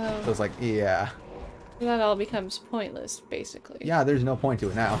point. Oh. So it's like, yeah. That all becomes pointless, basically. Yeah, there's no point to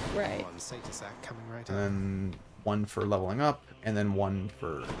it now. Right. One Satus Act coming right And up. then one for leveling up, and then one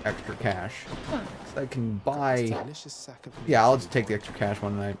for extra cash. Huh. So I can buy... Delicious sack of Yeah, I'll just take the extra cash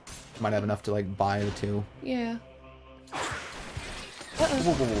one, and I might have enough to, like, buy the 2. Yeah.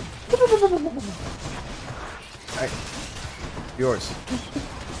 Alright. Yours.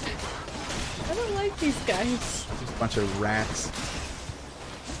 I don't like these guys. Just a bunch of rats.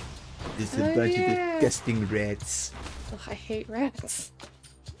 Just a Oh, bunch yeah. of disgusting rats. Ugh, I hate rats.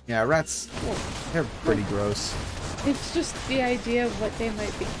 Yeah, rats, they're pretty gross. It's just the idea of what they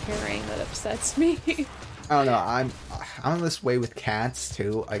might be carrying that upsets me. I don't know, I'm this way with cats,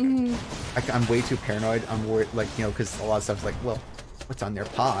 too. Like, I'm way too paranoid. I'm worried, like, you know, because a lot of stuff's like, well, what's on their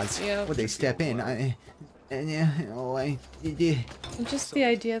paws? Yeah. Would they step in? And just the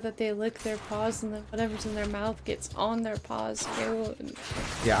idea that they lick their paws and then whatever's in their mouth gets on their paws too. And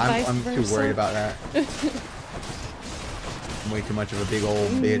Yeah, I'm vice too versa. worried about that. I'm way too much of a big old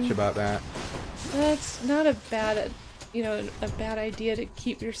bitch about that. That's not a bad, you know, a bad idea to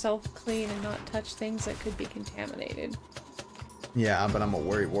keep yourself clean and not touch things that could be contaminated. Yeah, but I'm a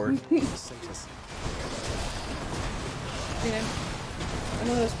worry wart. Satus. You know, I'm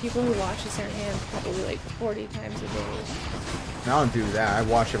one of those people who washes their hands probably like 40 times a day. I don't do that. I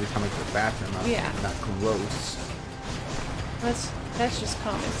wash every time I go to the bathroom. Yeah. Not gross. That's just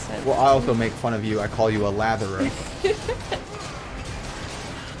common sense. Well, I also make fun of you. I call you a latherer.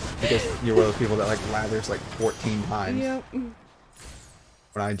 Because you're one of those people that like lathers like 14 times. Yep.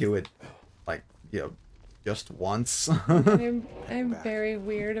 When I do it, like, you know, just once. I'm very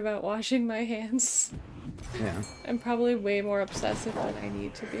weird about washing my hands. Yeah. I'm probably way more obsessive than I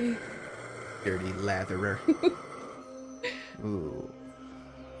need to be. Dirty latherer. Ooh.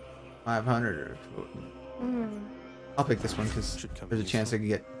 500 or... I'll pick this one because there's a chance I could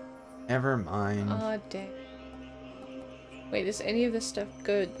get... Never mind. Aw, dang. Wait, is any of this stuff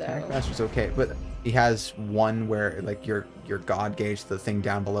good, though? Panic Master's okay, but he has one where, like, your God gauge, the thing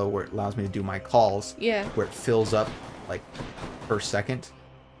down below where it allows me to do my calls. Yeah. Where it fills up, like, per second.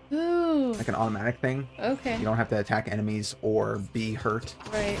 Ooh. Like an automatic thing. Okay. You don't have to attack enemies or be hurt.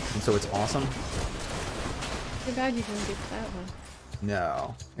 Right. And so it's awesome. Too bad you didn't get that one.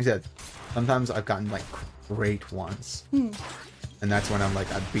 No. Like I said, sometimes I've gotten, like, great ones. And that's when I'm like,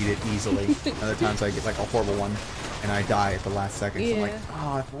 I beat it easily. Other times I get, like, a horrible one, and I die at the last second. So I'm like,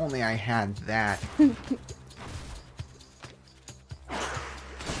 oh, if only I had that.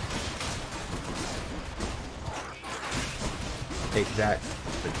 Take that,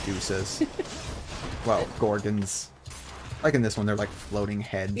 Medusa's. Well, Gorgons. Like in this one, they're like floating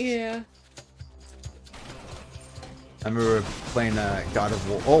heads. Yeah. I remember playing God of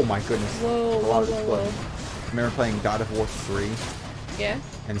War. Oh my goodness. Whoa, A lot of whoa, it's whoa, flooding. I remember playing God of War 3. Yeah.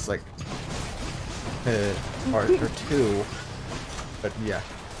 And it's like... or 2. But yeah.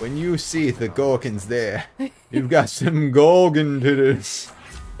 When you see the Gorgons there, you've got some Gorgon titties.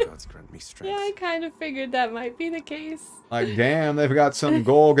 God's grant me strength. Yeah, I kind of figured that might be the case. Like, damn, they've got some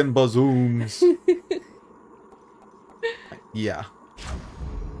Gorgon bazooms. Yeah.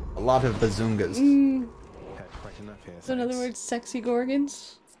 A lot of bazoongas. Had quite enough here, So in other words, sexy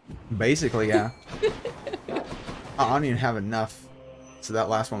Gorgons? Basically, yeah. I don't even have enough. So that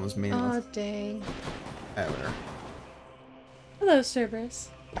last one was meaningless. Aw, dang. Whatever. Hello, Cerberus.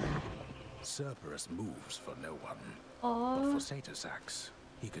 Cerberus moves for no one. Aw. But for Satasax,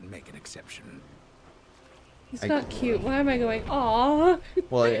 he can make an exception. He's not cute. Why am I going, aw?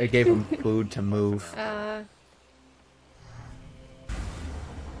 Well, I gave him food to move.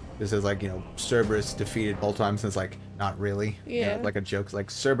 This is like, you know, Cerberus defeated multiple times, and it's like, not really. You know, Yeah. like a joke, like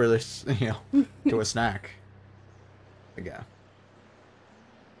Cerberus, you know, to a snack. But yeah.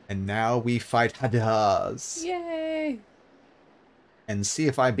 And now we fight Hades. Yay! And see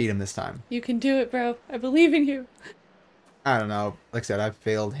if I beat him this time. You can do it, bro. I believe in you. I don't know. Like I said, I've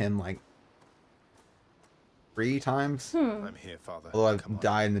failed him like 3 times. I'm here, Father. Although I've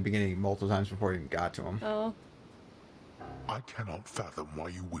died in the beginning multiple times before I even got to him. Oh. I cannot fathom why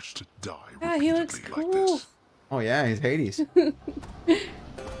you wish to die Ah, he looks repeatedly like cool. this. Oh yeah, he's Hades.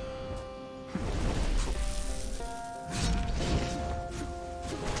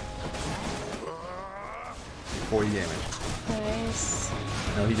 40 damage. Nice.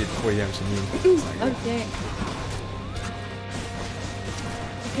 No, he did 40 damage to me. Oh, dang.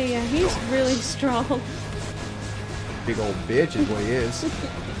 Okay, yeah, he's really strong. Big old bitch is what he is.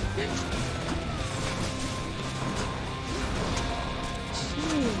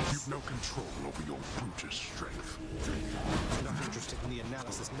 Jeez. You've no control over your brutish strength. Not interested in the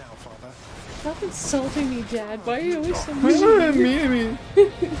analysis now, Father. Stop insulting me, Dad. Why are you always so mean?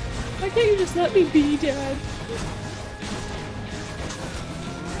 Why can't you just let me be, Dad?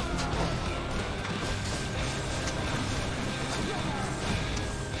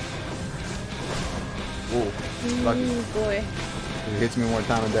 Ooh, lucky. Ooh, boy. If it hits me one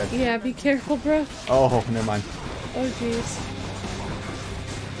time, I'm dead. Yeah, be careful, bro. Oh, never mind. Oh, jeez.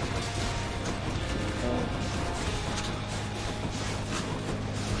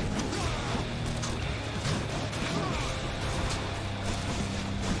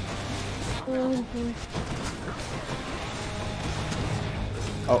 Oh, boy.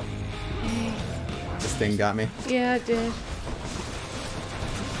 Oh. This thing got me. Yeah, it did.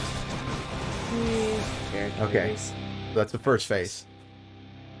 Okay. So that's the first phase.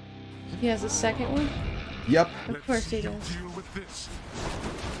 He has a second one? Yep. Of course he does. Deal with this.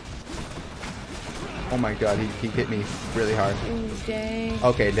 Oh my god, he hit me really hard. Ooh, dang.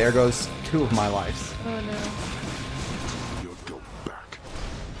 Okay, there goes 2 of my lives. Oh no. You'll go back.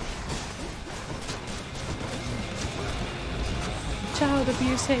 Child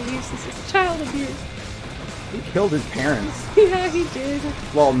abuse, Hades. This is child abuse. He killed his parents. Yeah, he did.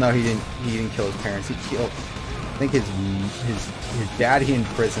 Well, no, he didn't. He didn't kill his parents. He killed. I think his dad he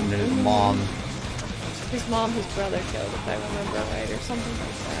imprisoned and his mom. His mom, his brother killed, if I remember right, or something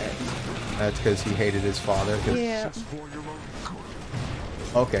like that. That's because he hated his father. Yeah. For your own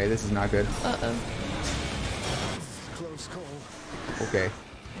good. Okay, this is not good. Uh-oh. Close call. Okay,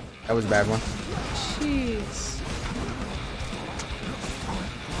 that was a bad one. Jeez.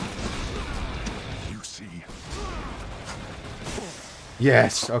 You see,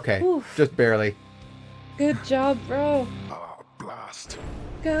 Yes. Okay, Oof. just barely. Good job, bro. blast.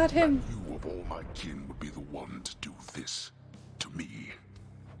 Got him. You of all my kin would be the one to do this to me.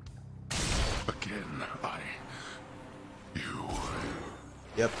 Again, you.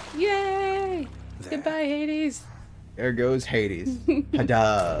 Yep. Yay! There. Goodbye, Hades. There goes Hades.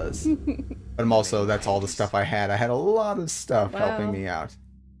 Does. But I'm also, that's all the stuff I had. I had a lot of stuff helping Wow. me out.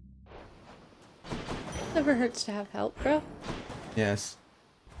 Never hurts to have help, bro. Yes.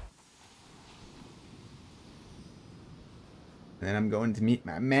 And then I'm going to meet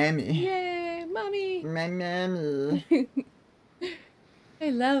my mammy. Yay, mommy. My mammy. I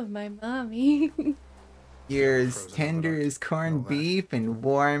love my mommy. You're as Frozen tender overnight. as corned All that. beef and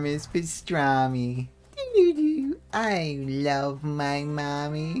warm as pastrami. Doo-doo-doo. I love my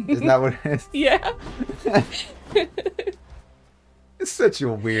mommy. Isn't that what it is? Yeah. It's such a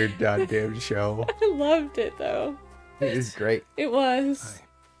weird goddamn show. I loved it, though. It is great. It was. Hi.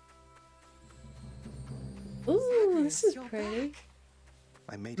 Ooh, this is You're pretty. back.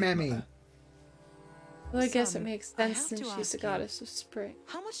 I made it, Mammy. Mother. Well, I guess it Son, makes I sense have since to she's ask the you. goddess of spring.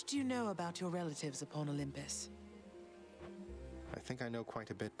 How much do you know about your relatives upon Olympus? I think I know quite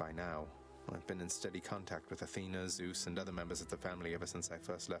a bit by now. I've been in steady contact with Athena, Zeus, and other members of the family ever since I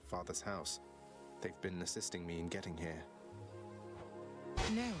first left Father's house. They've been assisting me in getting here.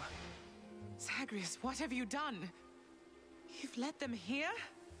 No. Zagreus, what have you done? You've let them here?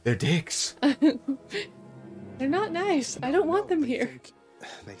 They're dicks. They're not nice. I don't want them they here.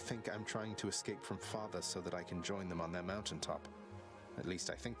 They think I'm trying to escape from Father so that I can join them on their mountaintop. At least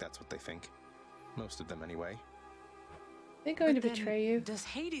I think that's what they think. Most of them, anyway. They're going to But then, betray you. Does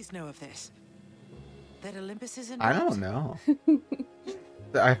Hades know of this? That Olympus is I involved? don't know.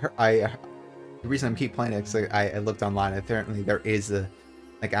 The reason I keep playing it is I looked online. Apparently, there is a,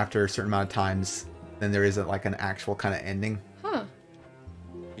 like after a certain amount of times, then there is a, like an actual kind of ending. Huh.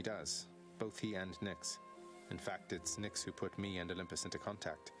 He does. Both he and Nyx. In fact, it's Nyx who put me and Olympus into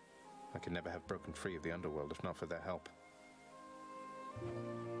contact. I could never have broken free of the underworld if not for their help.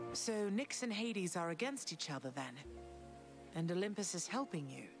 So Nyx and Hades are against each other then? And Olympus is helping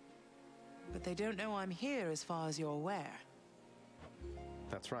you? But they don't know I'm here as far as you're aware.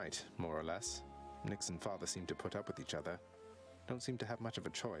 That's right, more or less. Nyx and Father seem to put up with each other. Don't seem to have much of a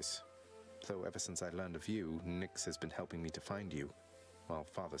choice. Though ever since I learned of you, Nyx has been helping me to find you, while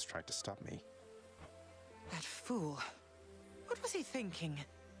Father's tried to stop me. That fool. What was he thinking?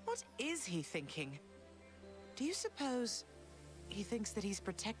 What is he thinking? Do you suppose he thinks that he's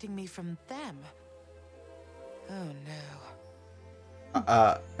protecting me from them? Oh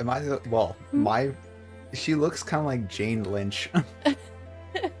no. Am I the, well, she looks kind of like Jane Lynch.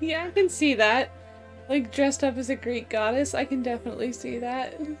 Yeah, I can see that. Like dressed up as a Greek goddess, I can definitely see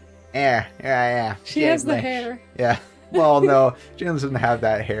that. Yeah. She has the like- hair. Yeah. Well, no, she doesn't have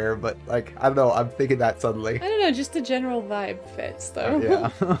that hair, but like I don't know. I'm thinking that suddenly. I don't know, just the general vibe fits though.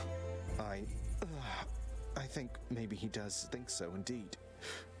 Yeah. I think maybe he does think so indeed.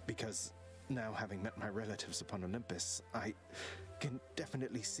 Because now having met my relatives upon Olympus, I can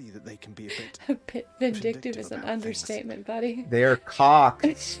definitely see that they can be a bit A bit vindictive is an about understatement, buddy. They're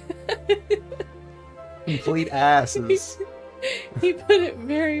cocks. Complete asses. He put it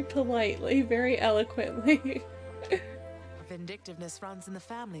very politely, very eloquently. Vindictiveness runs in the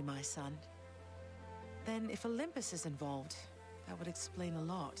family, my son. Then if Olympus is involved, that would explain a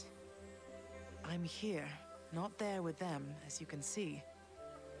lot. I'm here, not there with them, as you can see.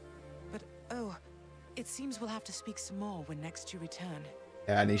 But, oh, it seems we'll have to speak some more when next you return.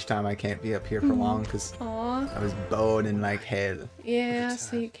 Yeah, and each time I can't be up here for long because Aw. I was boning like hell. Yeah,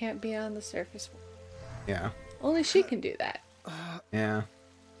 so you can't be on the surface. Yeah. Only she can do that. Yeah.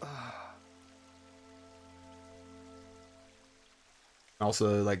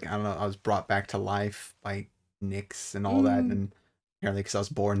 Also, like, I don't know, I was brought back to life by Nyx and all that, and apparently because I was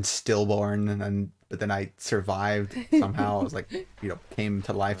born stillborn, and then, but then I survived somehow. I was like, came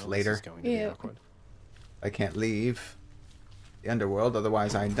to life later. Yeah. I can't leave the underworld,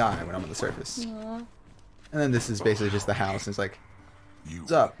 otherwise I die when I'm on the surface. Aw. And then this is basically just the house. It's like,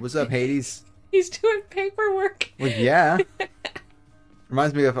 what's up? What's up, Hades? He's doing paperwork. Well, yeah.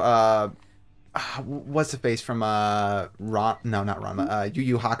 Reminds me of what's the face from not Ranma, Yu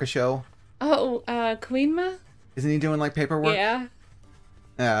Yu Hakusho. Oh, Queenma? Isn't he doing like paperwork? Yeah.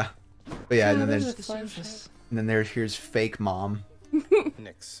 Yeah. But yeah, and then this there's is a fun show. and then here's fake mom.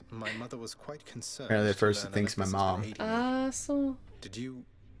 Nyx, my mother was quite concerned. Apparently at to first learn it thinks my Olympus mom. has been aiding you.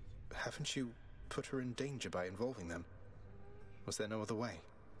 So Haven't you put her in danger by involving them? Was there no other way?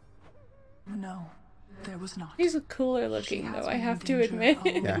 No, there was not. he's cooler looking though, I have to admit.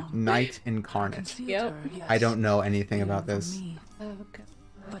 Yeah, Knight Incarnate. Yep. I don't know anything about this. Oh, okay.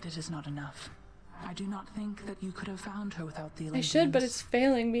 But it is not enough. I do not think that you could have found her without the I should, but Olympians. it's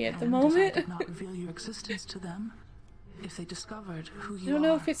failing me at the And if I moment. did not reveal your existence to them, if they discovered who I you don't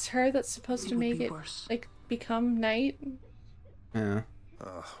know are, if it's her that's supposed to would make be it worse. like become night. Yeah.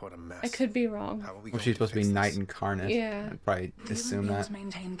 Oh, what a mess. I could be wrong. How are we Well, going she's supposed to be fix Knight this? Incarnate. Yeah. I'd probably The assume Olympians that.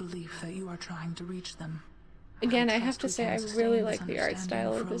 maintain belief that you are trying to reach them. Again, I have trust to we say can I sustain really this like the art understanding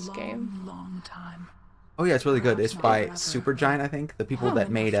style of for a this game. long time. Oh yeah, it's really good. It's Perhaps by not Supergiant, I think. The people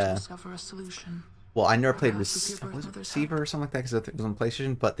that made discover a solution. well, I never played Perhaps with your was it brother's Receiver or something like that because it was on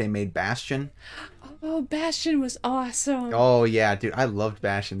PlayStation, but they made Bastion. Oh, Bastion was awesome. Oh yeah, dude, I loved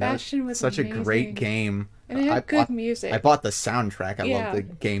Bastion. That Bastion was such a great amazing. game. And it had I good bought, music. I bought the soundtrack. I Yeah. love the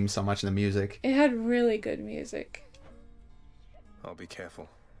game so much and the music. It had really good music. I'll be careful.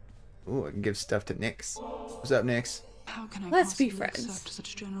 Ooh, I can give stuff to Nyx. What's up, Nyx? How can I Let's be possibly friends. accept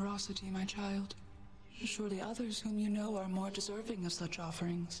such generosity, my child? Surely others whom you know are more deserving of such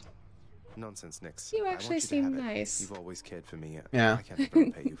offerings. Nonsense, Nyx. You I actually want you to seem have it. nice. You've always cared for me. Yeah. I can't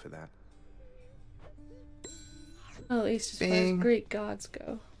repay you for that. Well, at least as far as Bing. Greek gods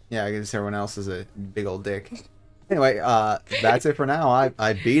go. Yeah, I guess everyone else is a big old dick. Anyway, that's it for now.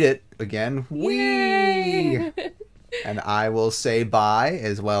 I beat it again. Whee! Yay! And I will say bye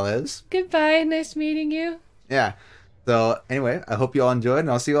as well as Goodbye, nice meeting you. yeah. So anyway, I hope you all enjoyed, and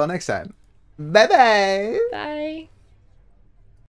I'll see you all next time. Bye bye. Bye.